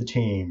on the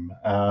team,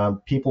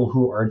 people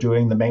who are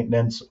doing the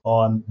maintenance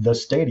on the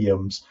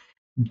stadiums.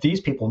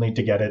 These people need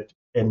to get it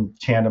in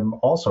tandem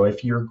also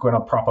if you're going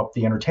to prop up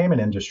the entertainment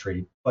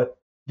industry. But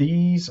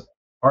these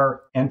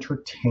are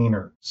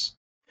entertainers.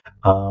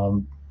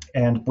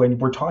 And when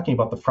we're talking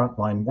about the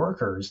frontline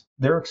workers,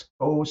 they're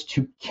exposed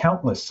to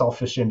countless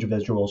selfish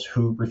individuals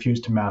who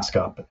refuse to mask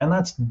up. And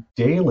that's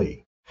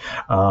daily.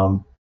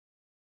 To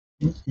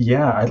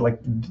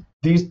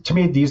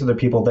me, these are the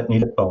people that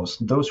need it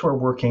most. Those who are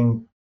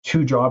working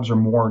 2 jobs or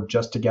more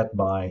just to get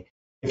by.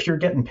 If you're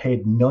getting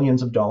paid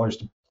millions of dollars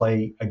to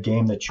play a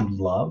game that you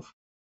love,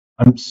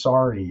 I'm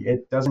sorry,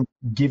 it doesn't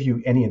give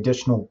you any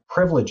additional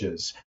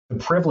privileges. The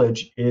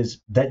privilege is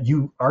that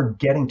you are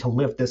getting to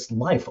live this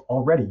life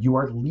already. You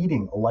are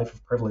leading a life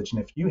of privilege.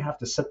 And if you have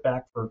to sit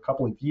back for a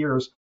couple of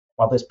years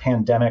while this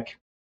pandemic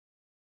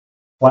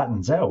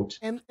flattens out.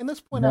 And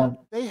let's point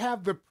out, they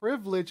have the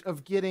privilege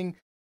of getting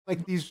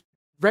these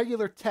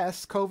regular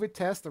tests, COVID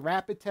tests, the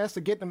rapid tests,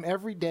 they get them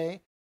every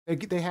day.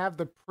 They have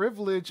the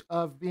privilege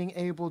of being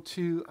able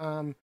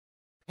to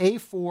pay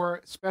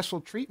for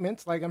special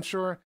treatments. Like I'm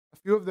sure a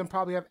few of them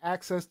probably have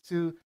access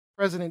to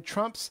President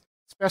Trump's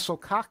special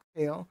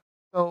cocktail.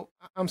 So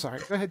I'm sorry.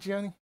 Go ahead,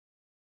 Gianni.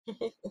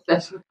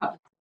 Special cocktail.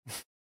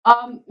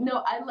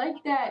 No, I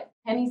like that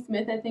Kenny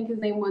Smith, I think his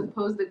name was,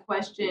 posed the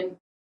question: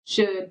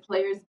 should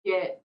players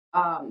get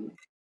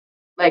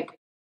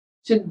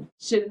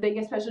should they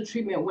get special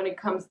treatment when it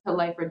comes to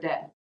life or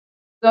death?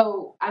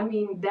 So, I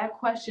mean, that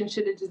question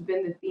should have just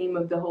been the theme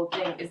of the whole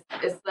thing.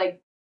 It's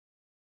like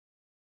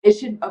it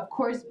should, of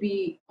course,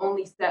 be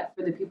only set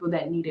for the people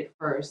that need it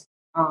first.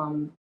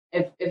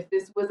 If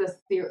this was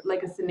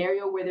like a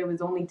scenario where there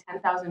was only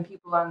 10,000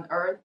 people on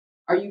Earth,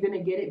 are you gonna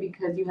get it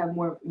because you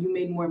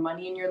made more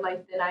money in your life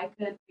than I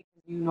could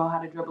because you know how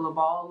to dribble a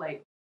ball?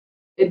 Like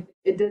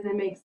it doesn't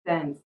make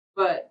sense.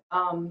 But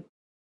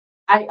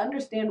I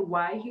understand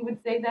why he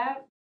would say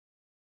that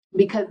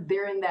because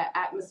they're in that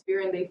atmosphere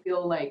and they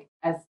feel like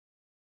as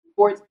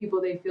sports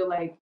people they feel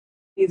like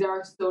these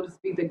are, so to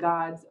speak, the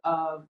gods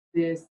of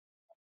this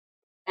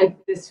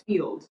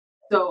field.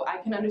 So I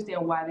can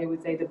understand why they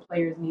would say the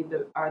players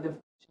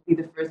should be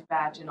the first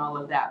batch and all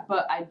of that.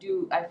 But I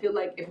feel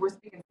like if we're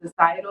speaking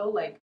societal,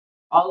 like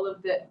all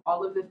of the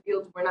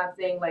fields, we're not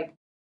saying like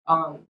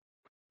um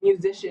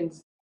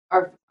musicians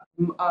are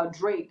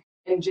Drake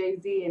and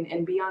Jay-Z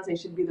and Beyonce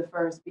should be the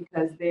first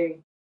because they're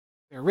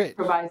rich.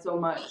 provide so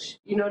much.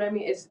 You know what I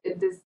mean? It's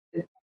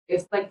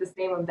like the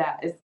same of that.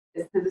 It's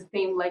to the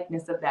same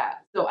likeness of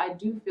that. So I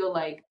do feel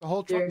like The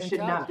whole there Trump should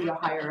not mentality. be a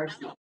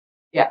hierarchy.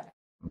 Yeah,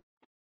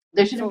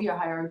 there shouldn't So- be a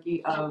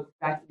hierarchy of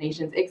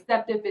vaccinations,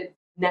 except if it's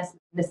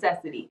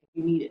necessity. If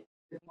you need it.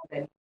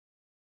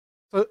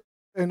 So,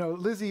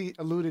 Lizzie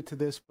alluded to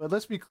this, but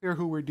let's be clear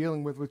who we're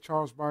dealing with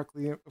Charles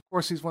Barkley. Of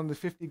course, he's one of the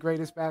 50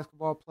 greatest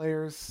basketball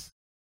players.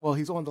 Well,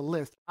 he's on the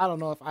list. I don't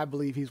know if I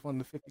believe he's one of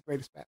the 50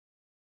 greatest basketball.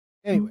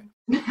 Anyway,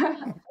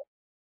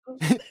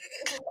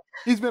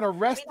 he's been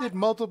arrested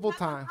multiple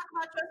times. Talk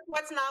about your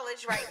sports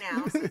knowledge right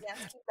now. So yes,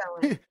 keep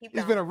going.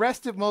 He's been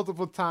arrested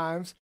multiple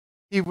times.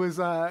 He was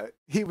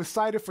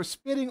cited for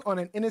spitting on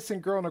an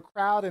innocent girl in a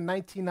crowd in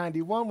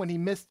 1991 when he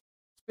missed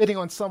spitting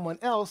on someone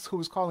else who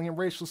was calling him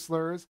racial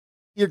slurs.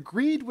 He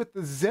agreed with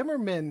the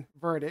Zimmerman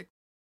verdict.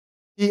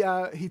 He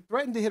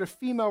threatened to hit a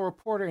female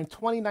reporter in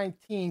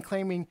 2019,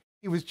 claiming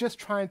he was just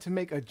trying to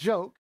make a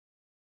joke.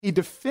 He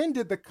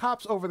defended the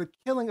cops over the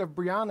killing of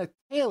Breonna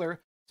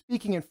Taylor,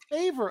 speaking in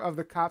favor of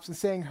the cops and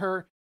saying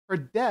her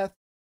death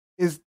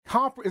is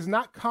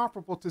not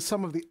comparable to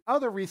some of the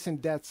other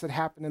recent deaths that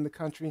happened in the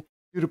country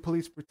due to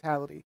police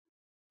brutality.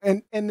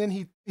 And then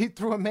he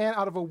threw a man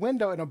out of a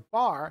window in a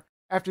bar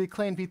after he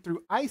claimed he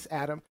threw ice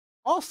at him.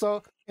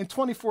 Also, in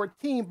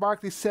 2014,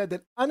 Barkley said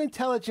that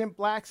unintelligent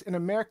blacks in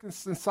American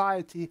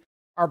society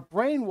are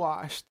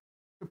brainwashed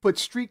to put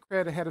street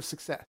cred ahead of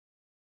success.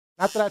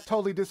 Not that I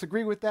totally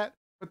disagree with that,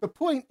 but the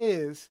point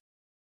is,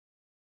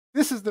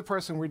 this is the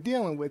person we're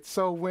dealing with.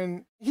 So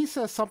when he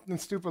says something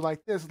stupid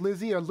like this,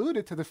 Lizzie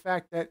alluded to the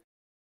fact that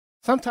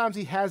sometimes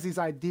he has these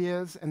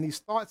ideas and these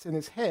thoughts in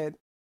his head,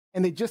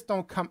 and they just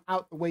don't come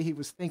out the way he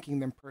was thinking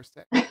them per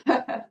se.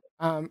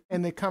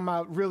 And they come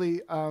out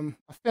really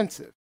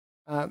offensive.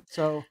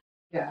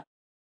 Yeah.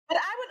 But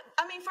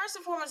first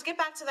and foremost, get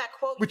back to that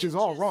quote. Which is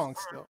all wrong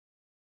still.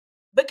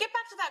 But get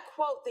back to that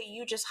quote that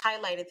you just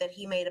highlighted that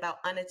he made about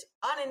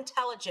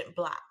unintelligent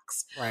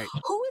blacks. Right.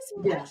 Who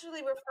is he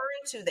actually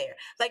referring to there?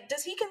 Like,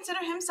 does he consider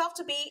himself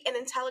to be an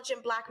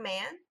intelligent black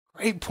man?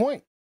 Great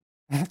point.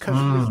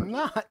 Because he's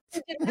not.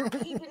 He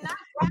did not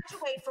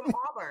graduate from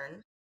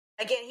Auburn.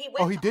 Again,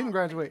 he didn't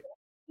graduate.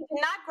 He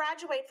did not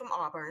graduate from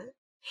Auburn.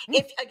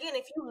 If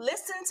you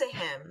listen to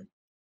him,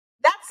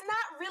 that's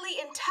not really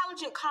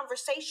intelligent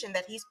conversation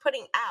that he's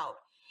putting out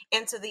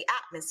into the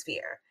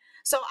atmosphere.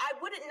 So I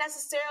wouldn't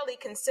necessarily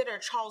consider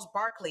Charles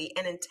Barkley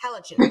an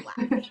intelligent black.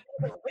 He's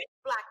a rich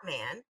black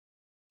man.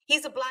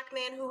 He's a black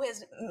man who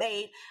has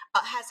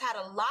had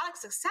a lot of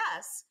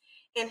success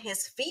in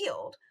his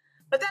field,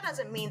 but that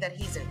doesn't mean that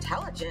he's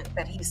intelligent,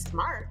 that he's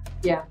smart.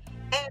 Yeah.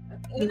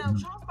 And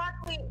Charles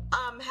Barkley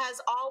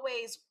has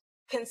always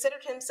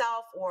considered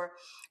himself or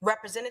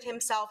represented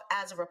himself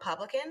as a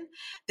Republican.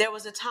 There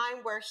was a time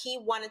where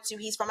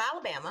he's from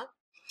Alabama.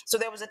 So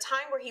there was a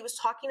time where he was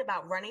talking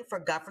about running for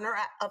governor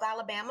of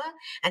Alabama,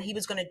 and he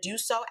was going to do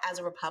so as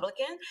a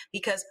Republican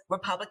because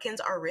Republicans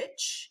are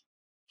rich.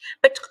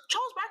 But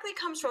Charles Barkley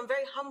comes from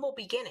very humble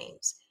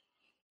beginnings.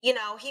 He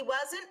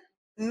wasn't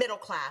middle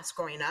class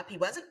growing up. He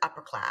wasn't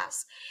upper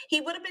class. He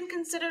would have been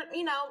considered,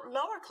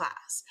 lower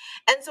class.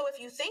 And so if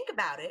you think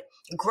about it,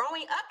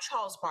 growing up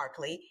Charles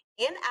Barkley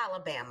in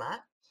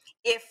Alabama,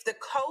 if the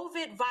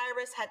COVID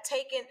virus had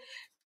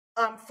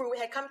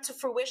come to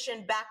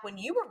fruition back when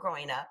you were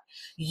growing up,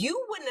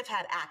 you wouldn't have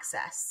had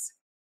access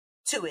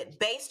to it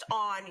based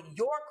on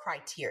your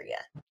criteria.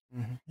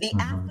 Mm-hmm. The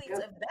athletes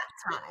of that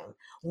time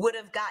would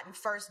have gotten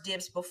first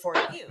dibs before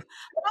you.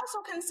 But also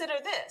consider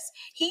this.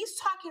 He's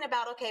talking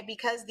about, okay,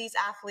 because these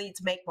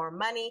athletes make more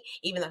money,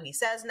 even though he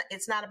says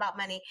it's not about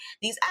money,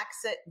 these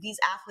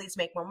athletes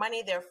make more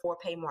money, therefore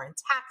pay more in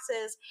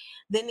taxes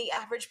than the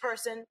average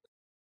person.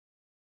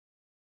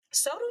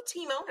 So do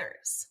team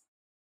owners.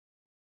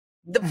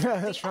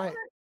 That's right.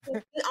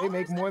 They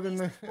make more than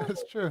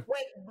that's true.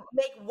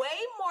 Make way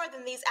more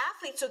than these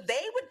athletes, so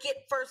they would get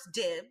first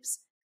dibs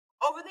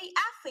over the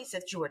athletes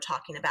that you were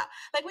talking about.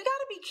 Like, we got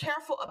to be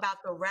careful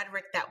about the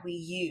rhetoric that we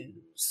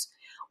use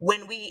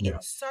when we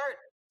insert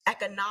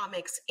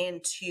economics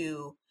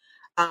into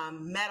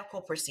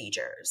medical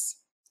procedures.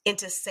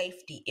 into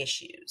safety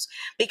issues.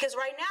 Because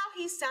right now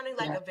he's sounding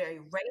like a very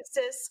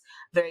racist,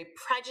 very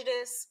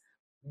prejudiced,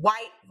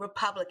 white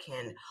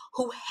Republican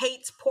who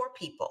hates poor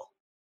people.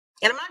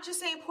 And I'm not just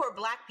saying poor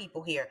Black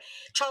people here.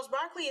 Charles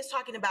Barkley is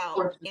talking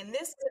about, in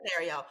this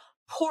scenario,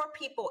 poor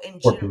people in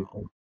Poor general.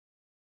 people.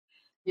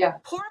 Yeah.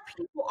 Poor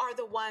people are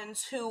the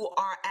ones who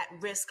are at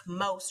risk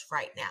most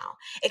right now,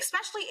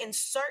 especially in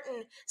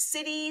certain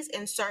cities,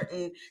 in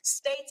certain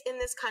states in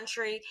this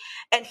country.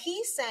 And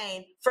he's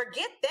saying,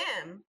 forget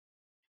them.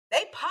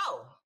 They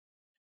poor.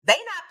 They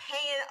not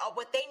paying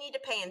what they need to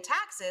pay in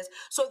taxes,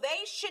 so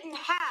they shouldn't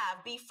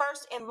be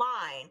first in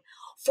line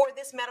for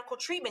this medical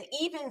treatment,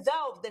 even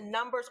though the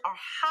numbers are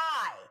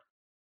high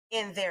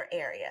in their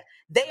area.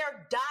 They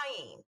are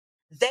dying.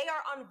 They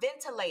are on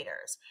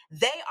ventilators.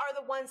 They are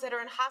the ones that are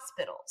in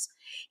hospitals.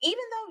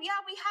 Even though, yeah,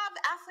 we have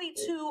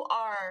athletes who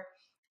are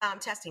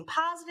testing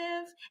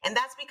positive, and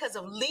that's because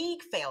of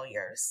league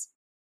failures.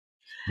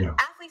 Yeah.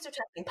 Athletes are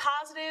testing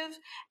positive.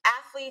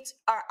 Athletes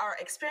are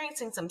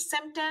experiencing some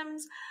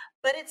symptoms,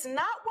 but it's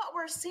not what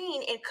we're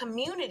seeing in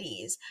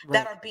communities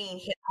that are being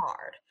hit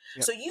hard.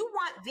 Yep. So you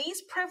want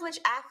these privileged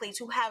athletes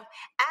who have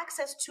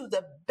access to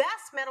the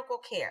best medical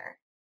care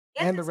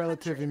and the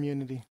relative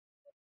immunity.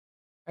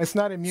 It's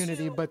not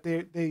immunity, but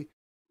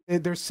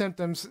their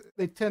symptoms.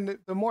 They tend to,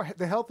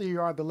 the healthier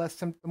you are,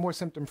 the more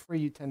symptom free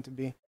you tend to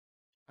be.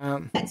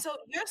 And so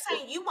you're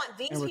saying you want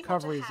these people to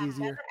have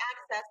better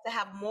access, to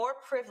have more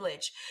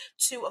privilege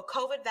to a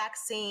COVID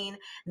vaccine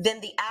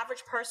than the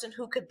average person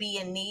who could be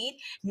in need.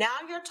 Now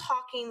you're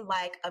talking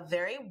like a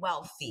very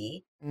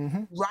wealthy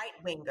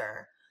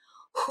right-winger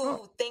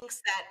who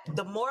thinks that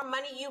the more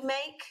money you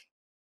make,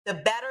 the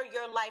better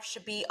your life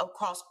should be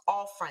across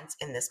all fronts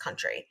in this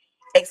country,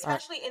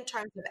 especially in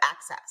terms of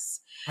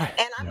access.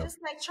 And I'm just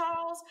like,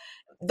 Charles,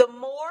 the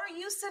more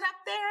you sit up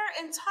there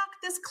and talk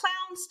this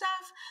clown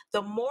stuff,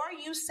 the more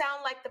you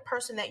sound like the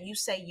person that you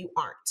say you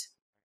aren't.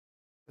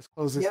 Let's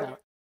close this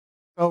out.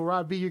 Oh,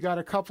 Rob B, you got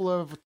a couple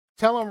of,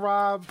 tell him,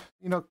 Rob,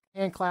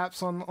 hand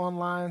claps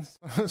online.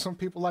 Some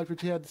people like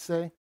what you had to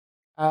say.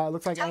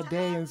 Looks like Ade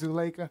and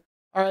Zuleika.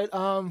 All right.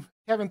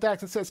 Kevin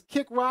Thaxton says,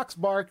 kick rocks,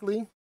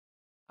 Barkley.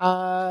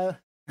 Derry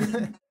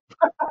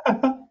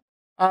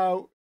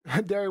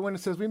Winter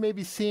says, we may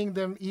be seeing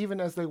them even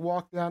as they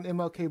walk down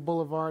MLK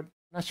Boulevard.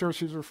 Not sure what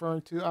she's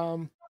referring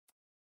to.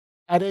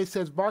 Ade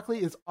says,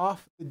 Barkley is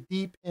off the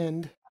deep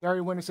end.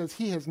 Derry Winter says,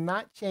 he has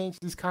not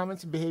changed. These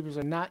comments and behaviors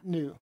are not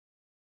new.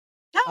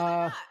 No, they're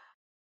not.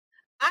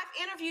 I've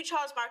interviewed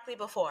Charles Barkley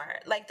before.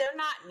 Like, they're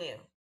not new.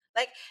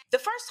 Like, the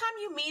first time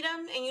you meet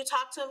him and you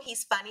talk to him,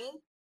 he's funny.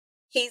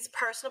 He's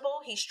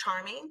personable, he's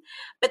charming.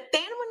 But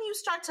then when you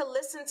start to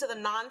listen to the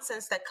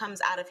nonsense that comes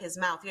out of his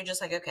mouth, you're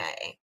just like,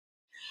 okay,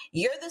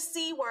 you're the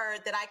C word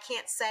that I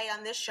can't say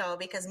on this show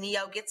because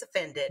Neo gets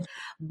offended,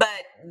 but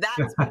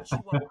that's what you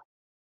are.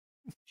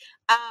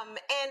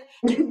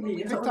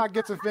 And TikTok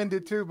gets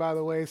offended too, by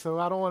the way, so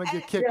I don't want to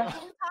get kicked off.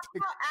 When we talk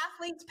about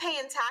athletes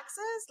paying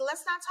taxes,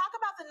 let's not talk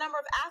about the number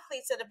of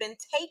athletes that have been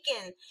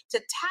taken to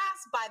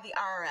task by the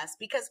IRS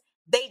because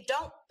they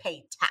don't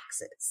pay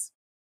taxes.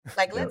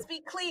 Like, let's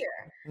be clear.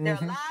 There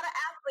are a lot of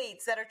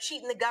athletes that are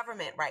cheating the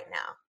government right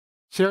now.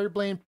 Sherry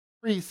Blaine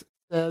Priest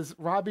says,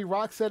 Robbie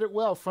Rock said it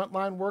well.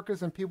 Frontline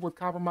workers and people with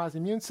compromised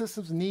immune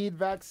systems need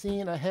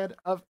vaccine ahead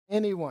of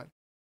anyone.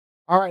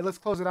 All right, let's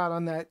close it out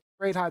on that.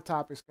 Great hot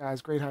topics,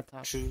 guys. Great hot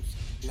topics. Truth,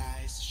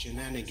 lies,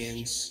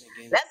 shenanigans.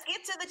 Let's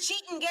get to the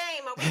cheating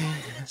game. Are we going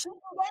to the cheating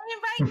game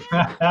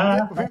right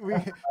now?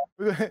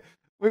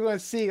 We're going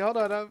to see. Hold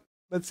on.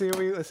 Let's see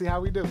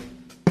how we do.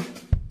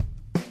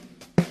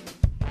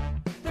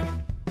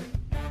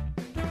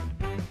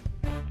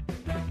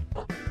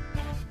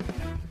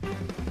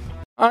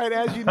 All right,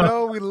 as you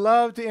know, we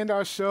love to end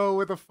our show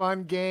with a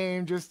fun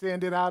game just to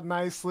end it out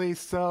nicely.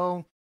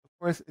 So, of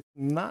course, it's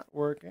not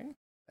working.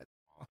 That's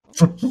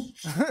awesome.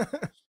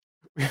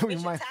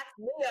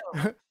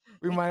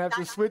 we might have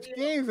to switch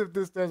games if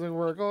this doesn't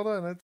work. Hold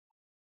on. All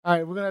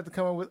right, we're going to have to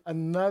come up with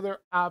another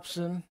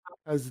option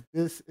because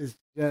this is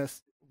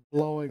just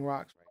blowing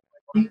rocks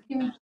right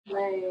now.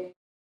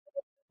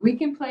 We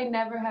can play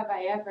Never Have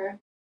I Ever.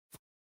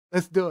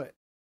 Let's do it.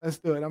 I'm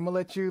going to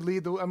let you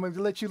lead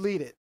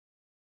it.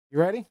 You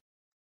ready?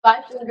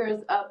 5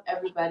 fingers up,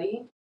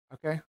 everybody.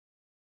 Okay.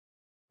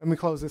 Let me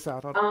close this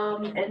out.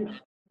 And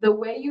the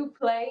way you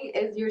play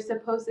is you're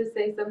supposed to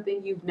say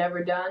something you've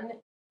never done,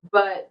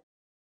 but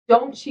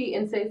don't cheat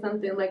and say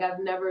something like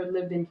I've never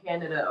lived in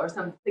Canada or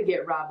something to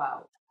get Rob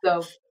out.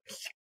 So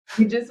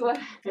you just want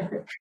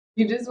to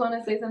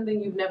say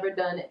something you've never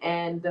done,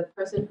 and the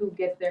person who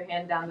gets their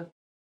hand down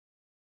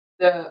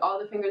all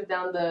the fingers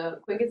down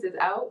the quickest is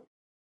out.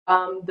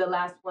 The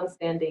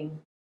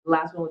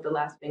last one with the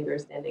last finger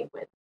standing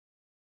wins.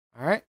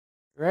 All right.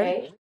 You ready?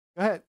 Okay.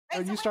 Go ahead.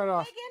 You start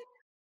off.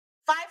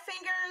 5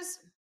 fingers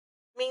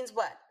means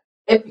what?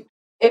 If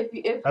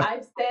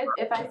I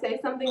say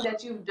something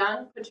that you've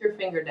done, put your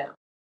finger down.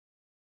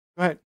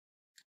 Go ahead.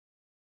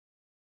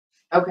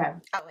 Okay.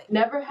 Oh,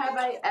 never have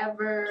I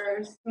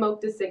ever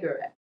smoked a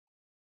cigarette.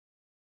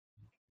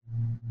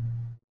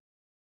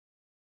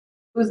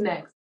 Who's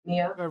next?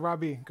 Nia? Go ahead,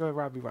 Robbie. Go ahead,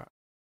 Robbie. Rob.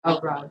 Oh,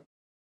 Rob.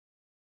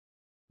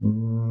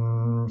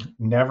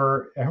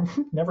 Never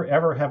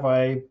ever have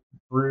I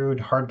brewed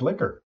hard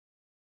liquor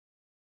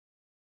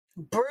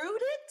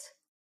Brewed it?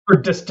 or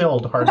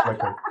distilled hard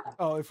liquor.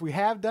 Oh, if we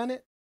have done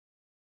it,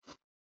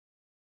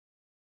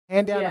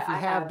 hand down Yeah, if we I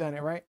have have. done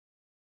it, right?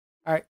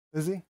 All right,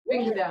 Lizzie.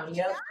 Finger down,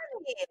 yep.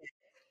 Gianni,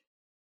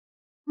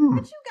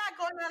 what you got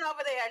going on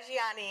over there,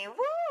 Gianni? Woo!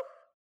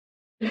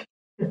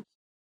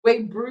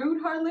 Wait,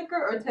 brewed hard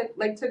liquor or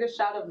took a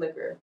shot of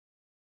liquor?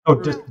 Oh,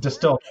 No,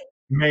 distilled.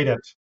 Made it.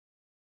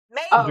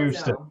 Made Oh,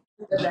 Produced no.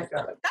 That's why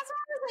I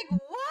was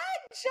like, what?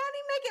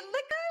 Johnny making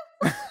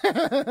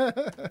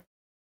liquor?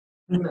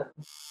 No. All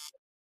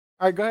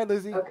right, go ahead,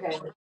 Lizzie. Okay.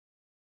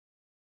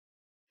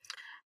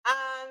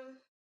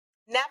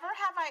 Never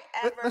have I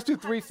ever. Let's do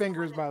 3 punched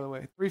fingers, someone by the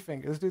way. 3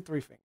 fingers. Let's do 3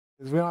 fingers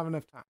because we don't have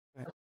enough time.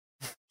 Go ahead.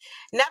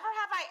 Never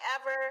have I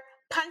ever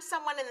punched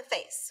someone in the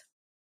face.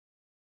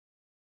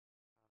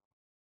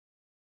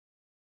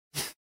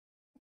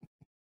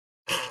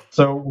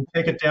 So we'll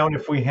take it down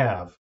if we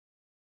have.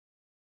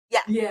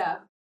 Yes. Yeah.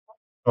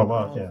 Oh,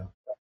 well, yeah.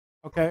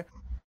 Okay.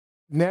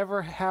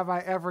 Never have I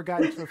ever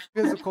gotten into a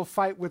physical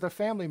fight with a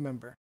family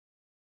member.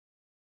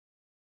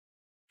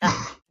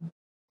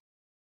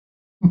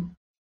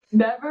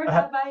 Never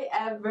have I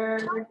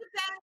ever.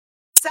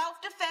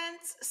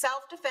 Self-defense.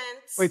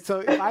 Wait, so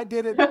if I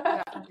did it,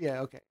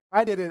 yeah, okay. If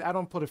I did it, I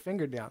don't put a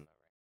finger down.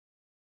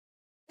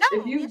 No,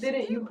 If you yes, did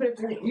it, you put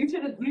it. You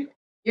should have.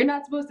 You're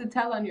not supposed to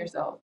tell on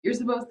yourself. You're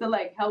supposed to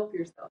like help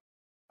yourself.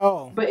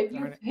 Oh, But if you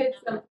darn it. hit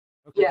some,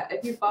 Okay. yeah,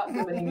 if you fought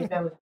somebody in your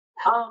family.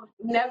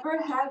 Never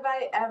have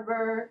I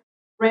ever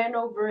ran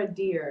over a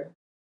deer.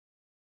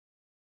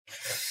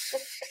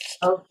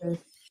 Okay.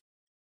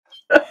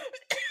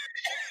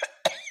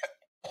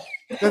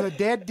 Does a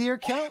dead deer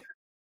count?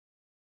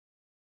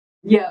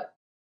 Yep.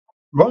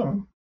 Well,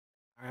 All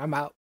right, I'm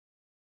out.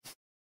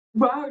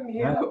 Wow,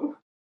 Neo.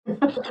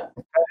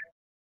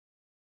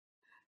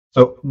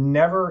 so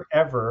never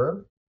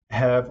ever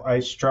have I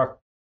struck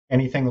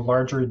anything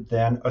larger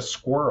than a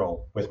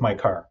squirrel with my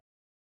car.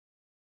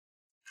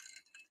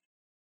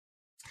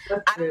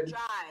 That's I don't good.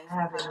 drive. I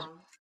haven't. so.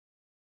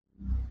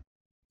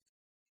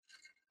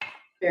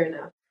 Fair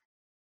enough.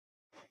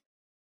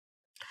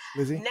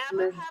 Lizzie?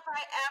 Never have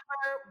I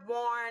ever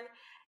worn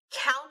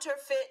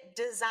counterfeit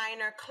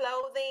designer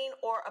clothing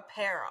or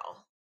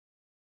apparel.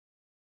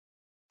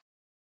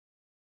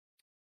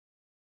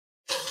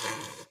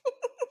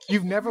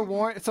 You've never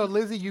worn, so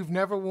Lizzie, you've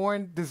never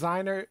worn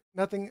designer,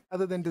 nothing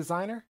other than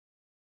designer?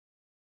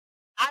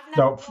 I've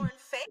never No. worn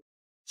fake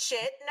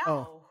shit.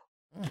 No.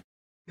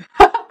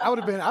 I would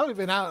have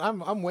been out.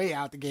 I'm way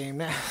out the game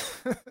now.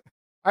 All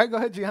right, go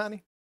ahead,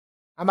 Gianni.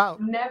 I'm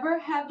out. Never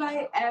have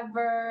I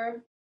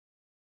ever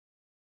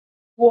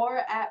swore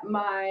at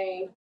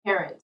my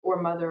parents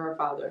or mother or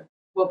father.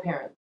 Well,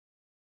 parents.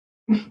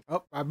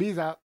 Oh, Robbie's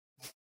out.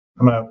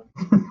 I'm out.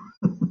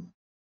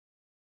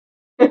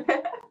 All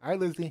right,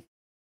 Lizzie.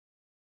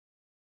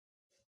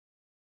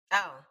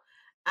 Oh.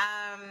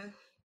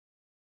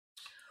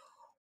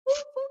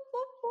 Whoop, whoop,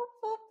 whoop, whoop,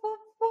 whoop, whoop,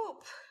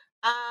 whoop.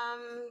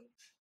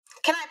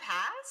 Can I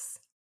pass?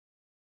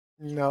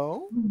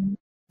 No.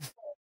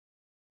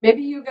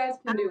 Maybe you guys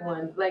can do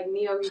one. Like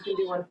Neo, you can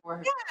do one for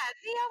her. Yeah,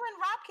 Neo and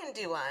Rob can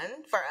do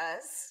one for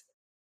us.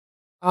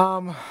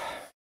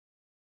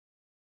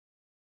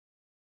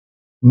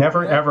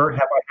 Never ever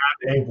have I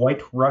had a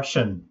White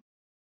Russian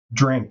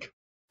drink.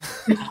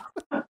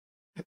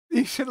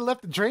 You should have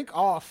left the drink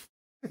off.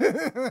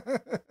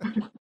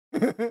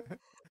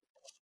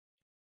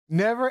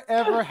 Never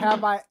ever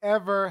have I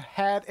ever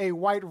had a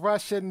White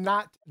Russian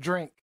not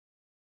drink.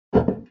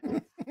 Okay.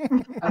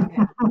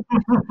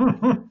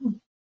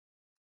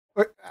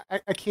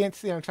 I can't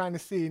see. I'm trying to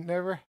see.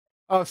 Never.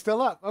 Oh,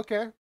 still up.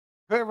 Okay.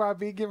 Go ahead,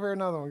 Robbie. Give her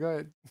another one. Go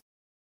ahead.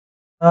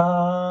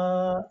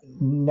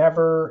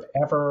 Never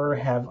ever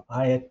have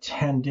I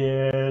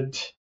attended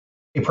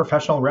a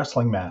professional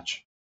wrestling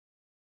match.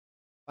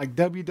 Like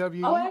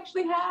WWE. Oh, I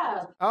actually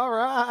have. All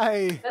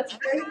right. That's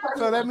very funny.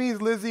 So that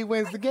means Lizzie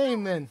wins the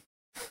game then.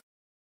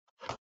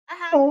 I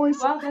have. Always.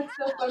 Wow, that's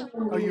so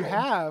funny. Oh, you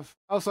have.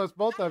 Oh, so it's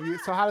both of you.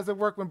 So how does it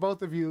work when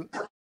both of you?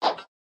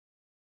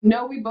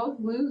 No, we both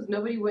lose.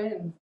 Nobody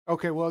wins.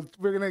 Okay, well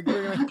we're gonna.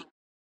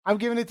 I'm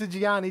giving it to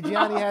Gianni.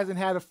 Gianni hasn't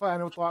had a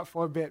final thought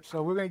for a bit,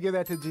 so we're gonna give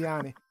that to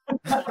Gianni.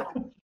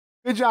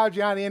 Good job,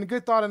 Gianni, and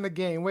good thought in the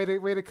game. Way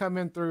to come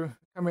in through.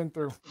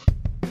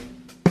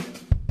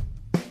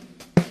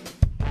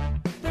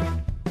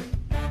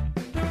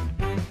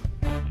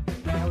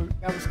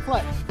 That was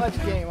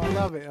clutch game. I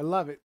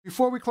love it.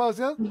 Before we close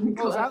out,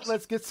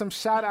 let's get some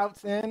shout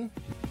outs in.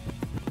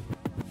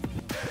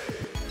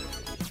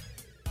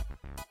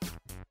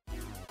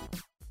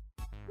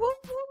 Whoop,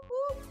 whoop,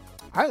 whoop.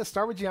 All right, let's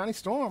start with Gianni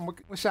Storm.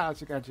 What shout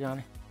outs you got,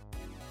 Gianni?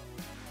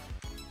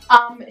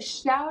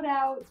 Shout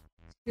out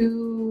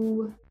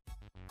to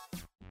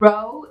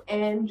Ro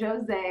and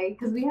Jose,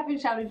 because we haven't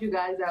shouted you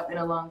guys out in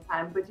a long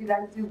time, but you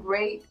guys do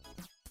great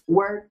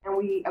work, and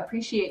we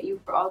appreciate you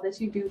for all that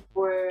you do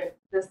for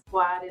the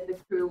squad and the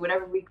crew,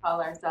 whatever we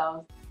call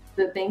ourselves.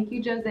 So thank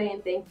you, Jose,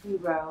 and thank you,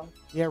 Ro.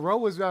 Yeah, Ro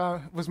was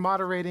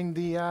moderating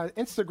the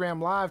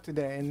Instagram live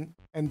today,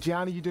 and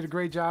Gianni, you did a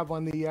great job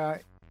on the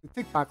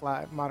TikTok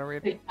live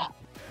moderator.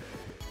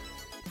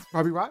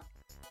 Robbie Rock?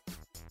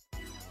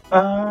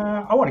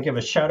 I want to give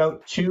a shout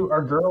out to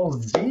our girl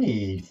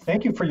Z.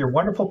 Thank you for your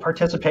wonderful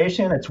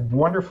participation. It's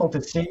wonderful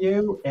to see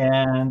you.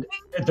 And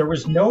there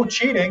was no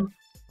cheating.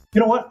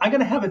 You know what? I'm going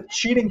to have a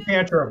cheating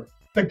tantrum.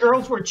 The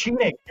girls were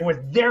cheating. It was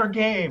their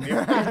game.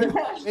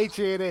 They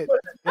cheated.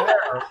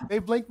 They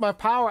blinked my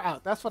power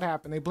out. That's what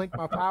happened. They blinked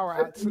my power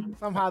out.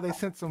 Somehow they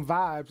sent some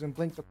vibes and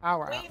blinked the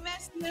power out. We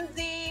miss you,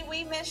 Z.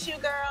 We miss you,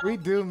 girl. We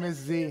do miss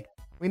Z.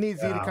 We need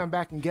Z to come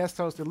back and guest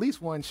host at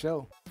least one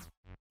show.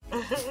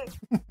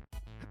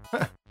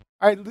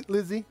 All right,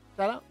 Lizzie,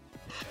 shout out.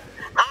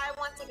 I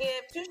want to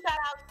give 2 shout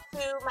outs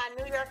to my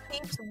New York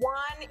peeps.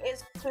 One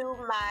is to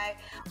my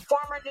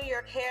former New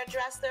York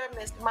hairdresser,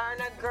 Miss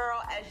Myrna.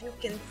 Girl, as you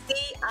can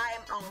see, I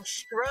am on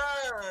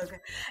shrug.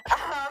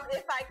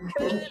 If I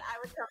could, I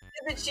would come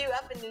visit you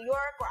up in New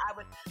York, or I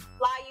would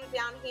fly you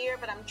down here,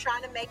 but I'm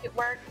trying to make it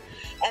work.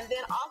 And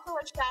then also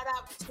a shout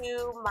out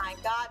to my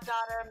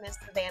goddaughter, Miss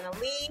Savannah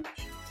Lee.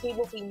 She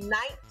will be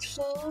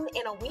 19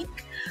 in a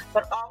week,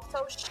 but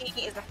also she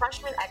is a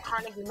freshman at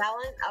Carnegie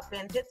Mellon up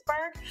in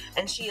Pittsburgh,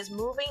 and she is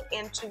moving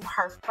into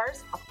her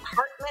first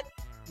apartment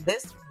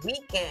this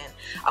weekend.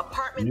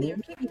 They're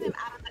kicking them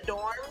out of the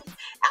dorms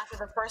after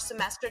the first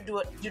semester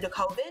due to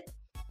COVID.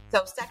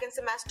 So second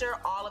semester,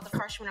 all of the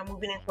freshmen are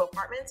moving into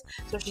apartments.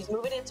 So she's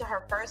moving into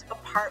her first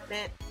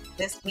apartment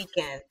this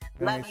weekend.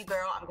 Nice. Love you,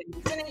 girl. I'm going to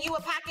be sending you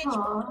a package.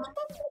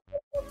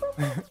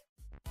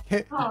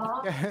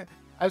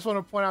 I just want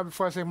to point out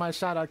before I say my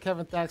shout out,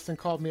 Kevin Thaxton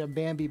called me a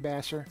Bambi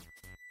basher.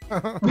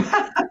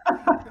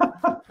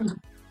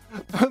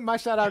 My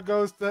shout out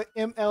goes to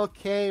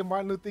MLK,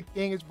 Martin Luther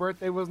King. His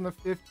birthday was on the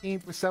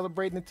 15th. We're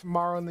celebrating it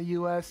tomorrow in the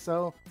U.S.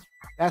 So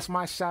that's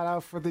my shout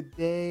out for the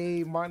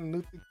day, Martin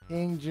Luther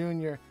King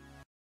Jr.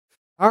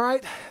 All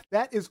right,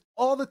 that is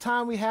all the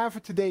time we have for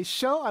today's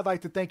show. I'd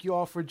like to thank you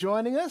all for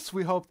joining us.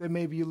 We hope that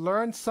maybe you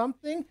learned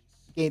something,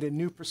 gained a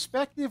new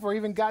perspective, or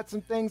even got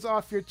some things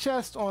off your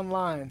chest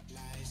online.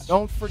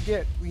 Don't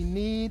forget, we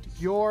need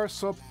your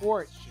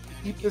support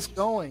to keep this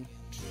going.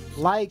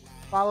 Like,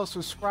 follow,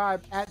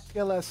 subscribe at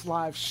TLS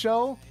Live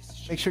Show.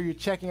 Make sure you're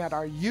checking out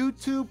our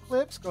YouTube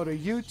clips. Go to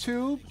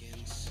YouTube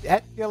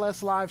at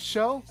TLS Live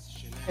Show.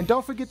 And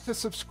don't forget to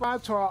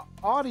subscribe to our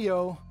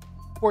audio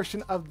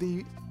portion of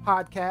the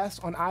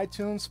podcast on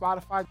iTunes,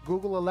 Spotify,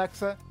 Google,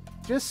 Alexa.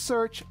 Just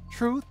search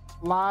Truth,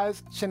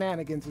 Lies,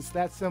 Shenanigans. It's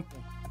that simple.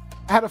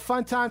 I had a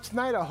fun time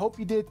tonight. I hope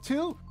you did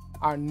too.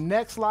 Our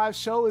next live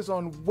show is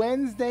on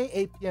Wednesday,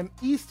 8 p.m.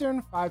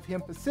 Eastern, 5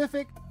 p.m.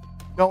 Pacific.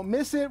 Don't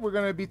miss it. We're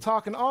going to be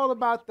talking all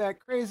about that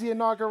crazy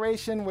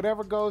inauguration.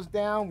 Whatever goes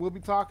down, we'll be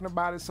talking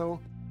about it.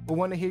 So we'll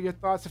want to hear your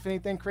thoughts if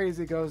anything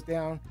crazy goes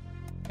down.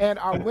 And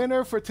our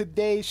winner for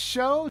today's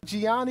show,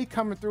 Gianni,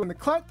 coming through in the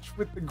clutch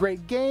with the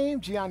great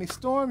game. Gianni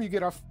Storm, you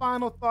get our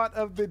final thought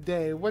of the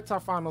day. What's our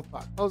final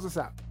thought? Close us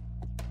out.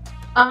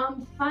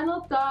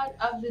 Final thought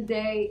of the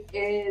day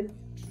is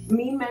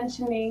me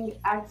mentioning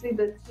actually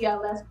the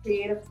TLS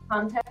Creatives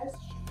Contest.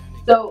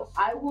 So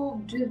I will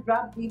just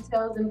drop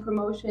details and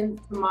promotion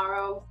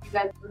tomorrow. You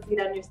guys will see it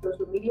on your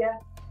social media.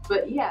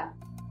 But yeah,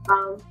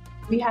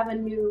 we have a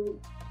new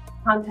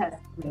contest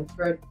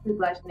for Truth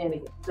Lies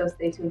Shenanigans. So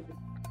stay tuned for that.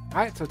 All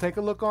right, so take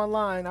a look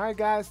online. All right,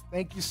 guys,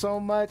 thank you so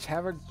much.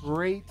 Have a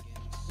great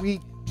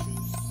week.